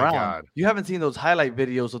wasn't around. God. You haven't seen those highlight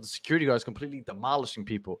videos of the security guards completely demolishing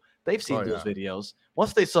people. They've seen those videos.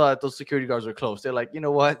 Once they saw that those security guards were close, they're like, you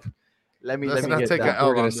know what? Let me get take down. an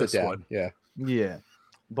L on this one. Yeah.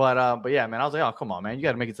 But yeah, man, I was like, oh, come on, man. You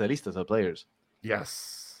got to make it to at least the players.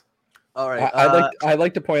 Yes. All right. I'd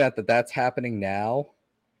like to point out that that's happening now.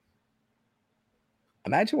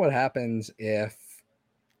 Imagine what happens if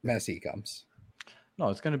Messi comes. No,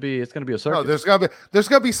 it's gonna be a circus. No, there's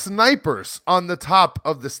gotta be snipers on the top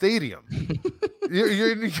of the stadium.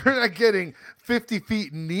 you're not getting 50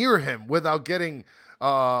 feet near him without getting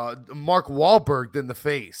Mark Wahlberg in the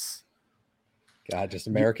face. God, just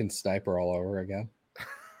American Sniper all over again.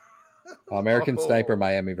 American Sniper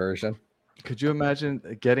Miami version. Could you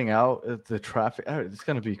imagine getting out the traffic? It's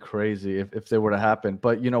going to be crazy if they were to happen.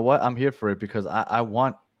 But you know what? I'm here for it because I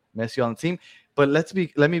want Messi on the team. But let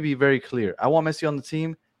me be very clear. I want Messi on the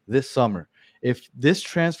team this summer. If this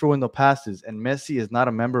transfer window passes and Messi is not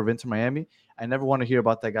a member of Inter Miami, I never want to hear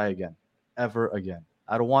about that guy again, ever again.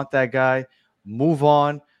 I don't want that guy. Move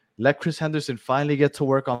on. Let Chris Henderson finally get to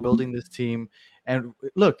work on building this team. And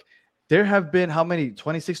look, there have been how many?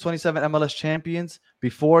 26, 27 MLS champions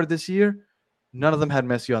before this year? None of them had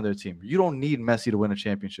Messi on their team. You don't need Messi to win a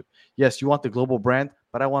championship. Yes, you want the global brand,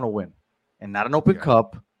 but I want to win, and not an Open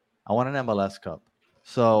Cup. I want an MLS Cup.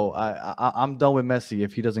 So I'm done with Messi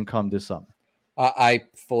if he doesn't come this summer. I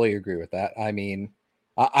fully agree with that. I mean,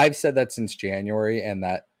 I've said that since January, and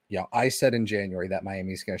that I said in January that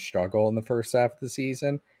Miami's going to struggle in the first half of the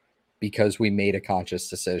season because we made a conscious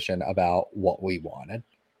decision about what we wanted,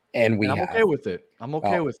 and I'm okay with it. I'm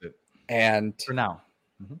okay with it. And for now,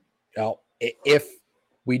 if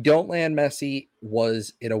we don't land Messi,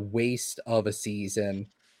 was it a waste of a season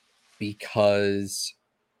because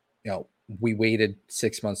we waited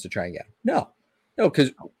 6 months to try again? No,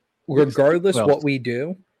 because regardless what we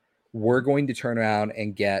do, we're going to turn around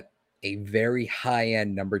and get a very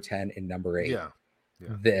high-end number 10 and number 8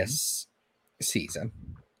 this season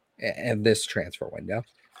and this transfer window.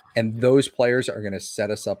 And those players are going to set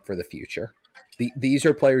us up for the future. These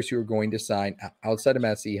are players who are going to sign, outside of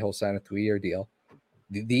Messi, he'll sign a 3-year deal.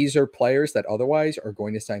 These are players that otherwise are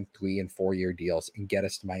going to sign 3 and 4-year deals and get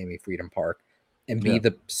us to Miami Freedom Park and be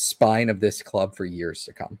the spine of this club for years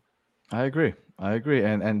to come. I agree.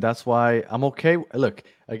 And that's why I'm okay. Look,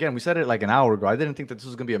 again, we said it like an hour ago. I didn't think that this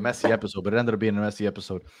was going to be a messy episode, but it ended up being a messy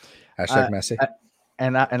episode. Messi.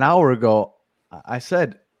 And an hour ago, I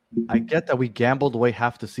said, I get that we gambled away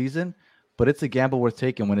half the season, but it's a gamble worth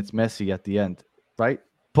taking when it's Messi at the end, right?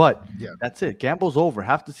 But that's it. Gamble's over.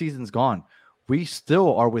 Half the season's gone. We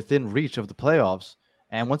still are within reach of the playoffs.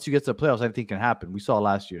 And once you get to the playoffs, anything can happen. We saw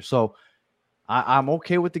last year. So I'm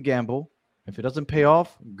okay with the gamble. If it doesn't pay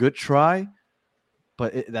off, good try.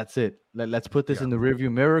 But that's it. Let's put this in the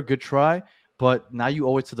rearview mirror. Good try. But now you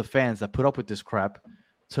owe it to the fans that put up with this crap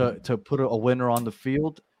to put a winner on the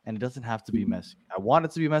field. And it doesn't have to be Messi. I want it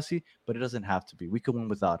to be Messi, but it doesn't have to be. We can win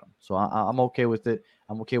without him. So I'm okay with it.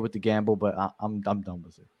 I'm okay with the gamble, but I'm done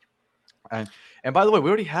with it. And by the way, we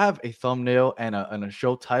already have a thumbnail and a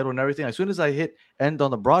show title and everything. As soon as I hit end on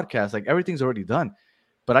the broadcast, like everything's already done.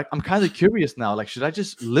 But I'm kind of curious now. Like, should I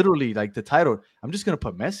just literally like the title? I'm just gonna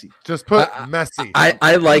put Messi. Just put Messi.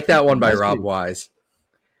 I like that one by Rob Wise.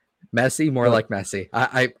 Messi, more like Messi.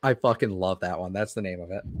 I fucking love that one. That's the name of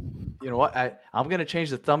it. You know what? I'm gonna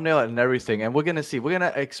change the thumbnail and everything, and we're gonna see. We're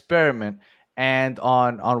gonna experiment, and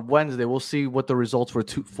on Wednesday we'll see what the results were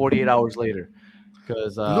 48 hours later.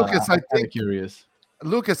 Because Lucas, I'm kind of curious.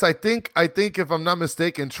 Lucas, I think if I'm not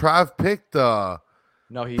mistaken, Trav picked no,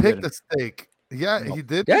 he picked didn't. the steak. Yeah, he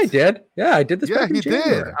did. Yeah, he did. Yeah, I did this. Yeah, back in he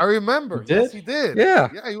January. did. I remember. Yes, he did. Yeah,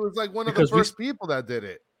 he was like one of the first people that did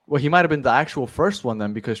it. Well, he might have been the actual first one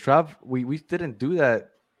then, because Trav, we didn't do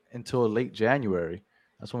that until late January.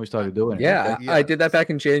 That's when we started doing it. Yeah, I did that back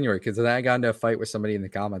in January because then I got into a fight with somebody in the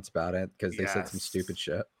comments about it because they said some stupid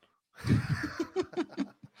shit.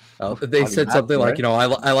 They said something like,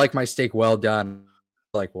 I like my steak well done.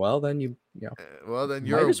 Like, well, then well, then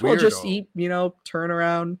you're might as well just eat, turn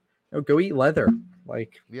around, go eat leather.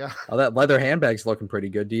 Like, that leather handbag's looking pretty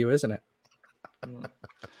good to you, isn't it?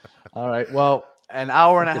 All right. Well, an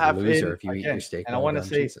hour and a half loser if you eat your steak. And I want to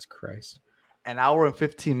say, Jesus Christ, an hour and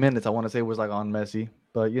 15 minutes. I want to say was like on Messi,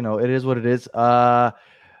 but it is what it is. Javier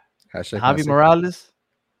Morales,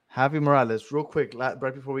 real quick,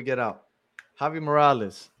 right before we get out. Javier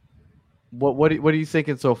Morales, what are you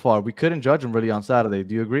thinking so far? We couldn't judge him really on Saturday.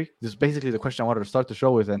 Do you agree? This is basically the question I wanted to start the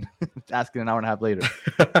show with, and asking an hour and a half later.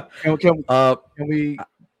 Can we?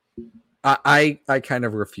 I kind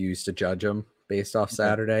of refuse to judge him based off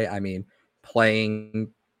Saturday. I mean,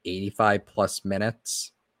 playing 85 plus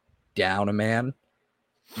minutes down a man,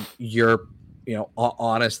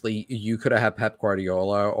 honestly, you could have had Pep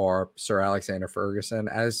Guardiola or Sir Alexander Ferguson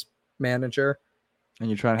as manager, and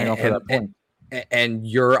you're trying to hang on for that point. And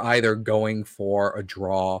you're either going for a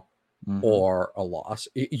draw or a loss.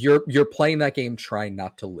 You're playing that game trying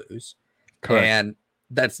not to lose. Correct. And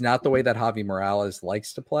that's not the way that Javi Morales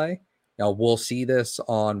likes to play. Now, we'll see this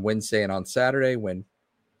on Wednesday and on Saturday when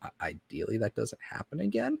ideally that doesn't happen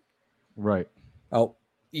again. Right. Oh,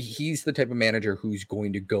 he's the type of manager who's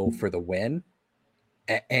going to go for the win.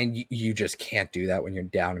 And you just can't do that when you're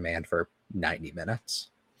down a man for 90 minutes.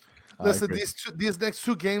 Listen, these next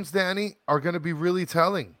 2 games, Danny, are going to be really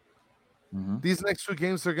telling. These next 2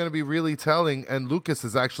 games are going to be really telling, and Lucas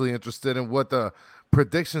is actually interested in what the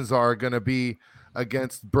predictions are going to be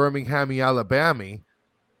against Birmingham, Alabama.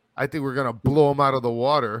 I think we're going to blow them out of the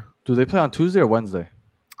water. Do they play on Tuesday or Wednesday?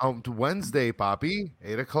 On Wednesday, Poppy,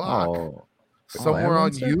 8:00. Oh. Somewhere on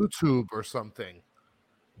YouTube or something.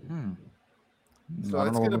 So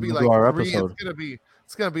it's going to be like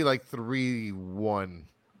it's going to be like 3-1.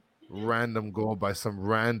 Random goal by some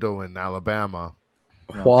rando in Alabama.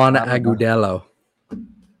 Juan Agudelo.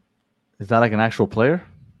 Is that like an actual player?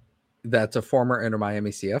 That's a former Inter Miami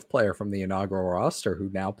CF player from the inaugural roster who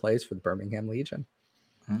now plays for the Birmingham Legion.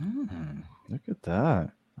 Look at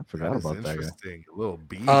that. I forgot That is about that guy. interesting. A little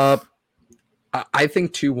beef. I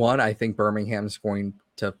think 2-1. I think Birmingham's going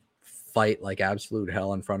to fight like absolute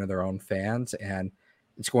hell in front of their own fans, and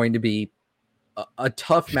it's going to be a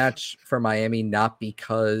tough match for Miami, not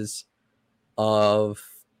because of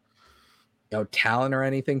talent or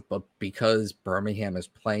anything, but because Birmingham is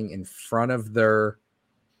playing in front of their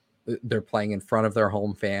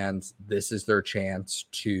home fans. This is their chance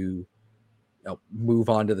to move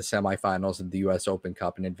on to the semifinals of the U.S. Open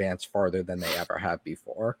Cup and advance farther than they ever have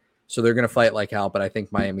before. So they're going to fight like hell, but I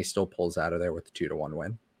think Miami still pulls out of there with a 2-1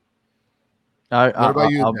 win. What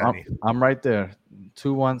about you, Danny? I'm right there.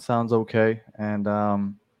 2-1 sounds okay, and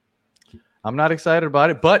I'm not excited about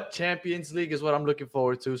it, but Champions League is what I'm looking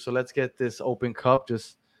forward to. So let's get this Open Cup.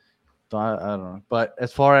 Just I don't know, but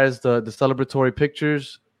as far as the celebratory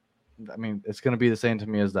pictures, I mean, it's going to be the same to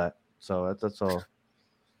me as that. So that's all.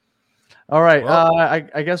 All right. Well,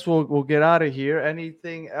 I guess we'll get out of here.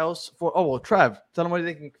 Anything else for? Oh well, Trav, tell them where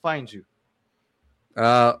they can find you.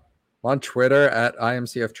 On Twitter at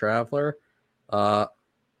IMCF Traveler.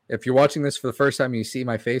 If you're watching this for the first time and you see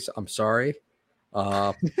my face, I'm sorry.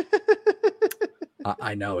 I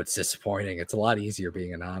know it's disappointing. It's a lot easier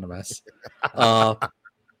being anonymous.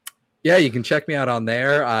 Yeah, you can check me out on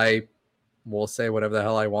there. I will say whatever the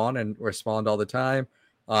hell I want and respond all the time.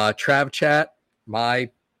 Trav Chat, my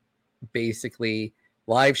basically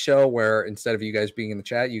live show where instead of you guys being in the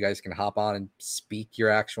chat, you guys can hop on and speak your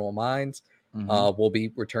actual minds. We'll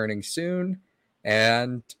be returning soon.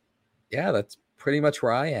 And yeah, that's pretty much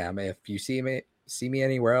where I am. If you see me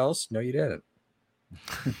anywhere else, no, you didn't.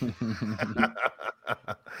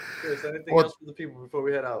 Chris, anything else for the people before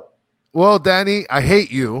we head out? Well, Danny, I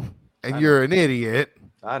hate you, and you're an idiot.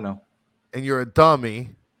 I know. And you're a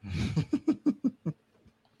dummy.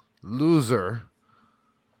 Loser.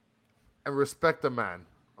 And respect the man.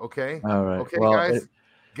 Okay? All right. Okay, well, guys?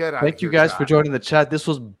 Get out. Thank you guys for joining the chat. This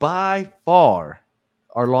was by far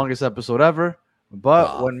our longest episode ever.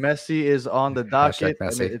 But when Messi is on the docket,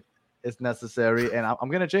 it's necessary. And I'm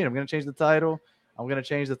going to change. I'm going to change the title. I'm going to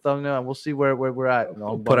change the thumbnail, and we'll see where we're at.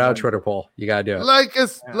 Put out a Twitter poll. You got to do it. Like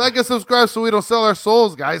us, subscribe so we don't sell our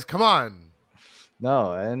souls, guys. Come on.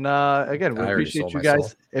 No, and again, we appreciate you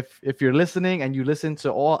guys. If you're listening and you listen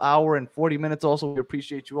to all hour and 40 minutes also, we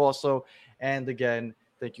appreciate you also. And again,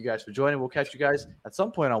 thank you guys for joining. We'll catch you guys at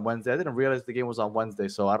some point on Wednesday. I didn't realize the game was on Wednesday,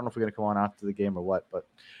 so I don't know if we're going to come on after the game or what, but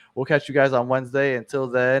we'll catch you guys on Wednesday. Until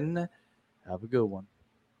then, have a good one.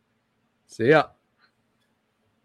 See ya.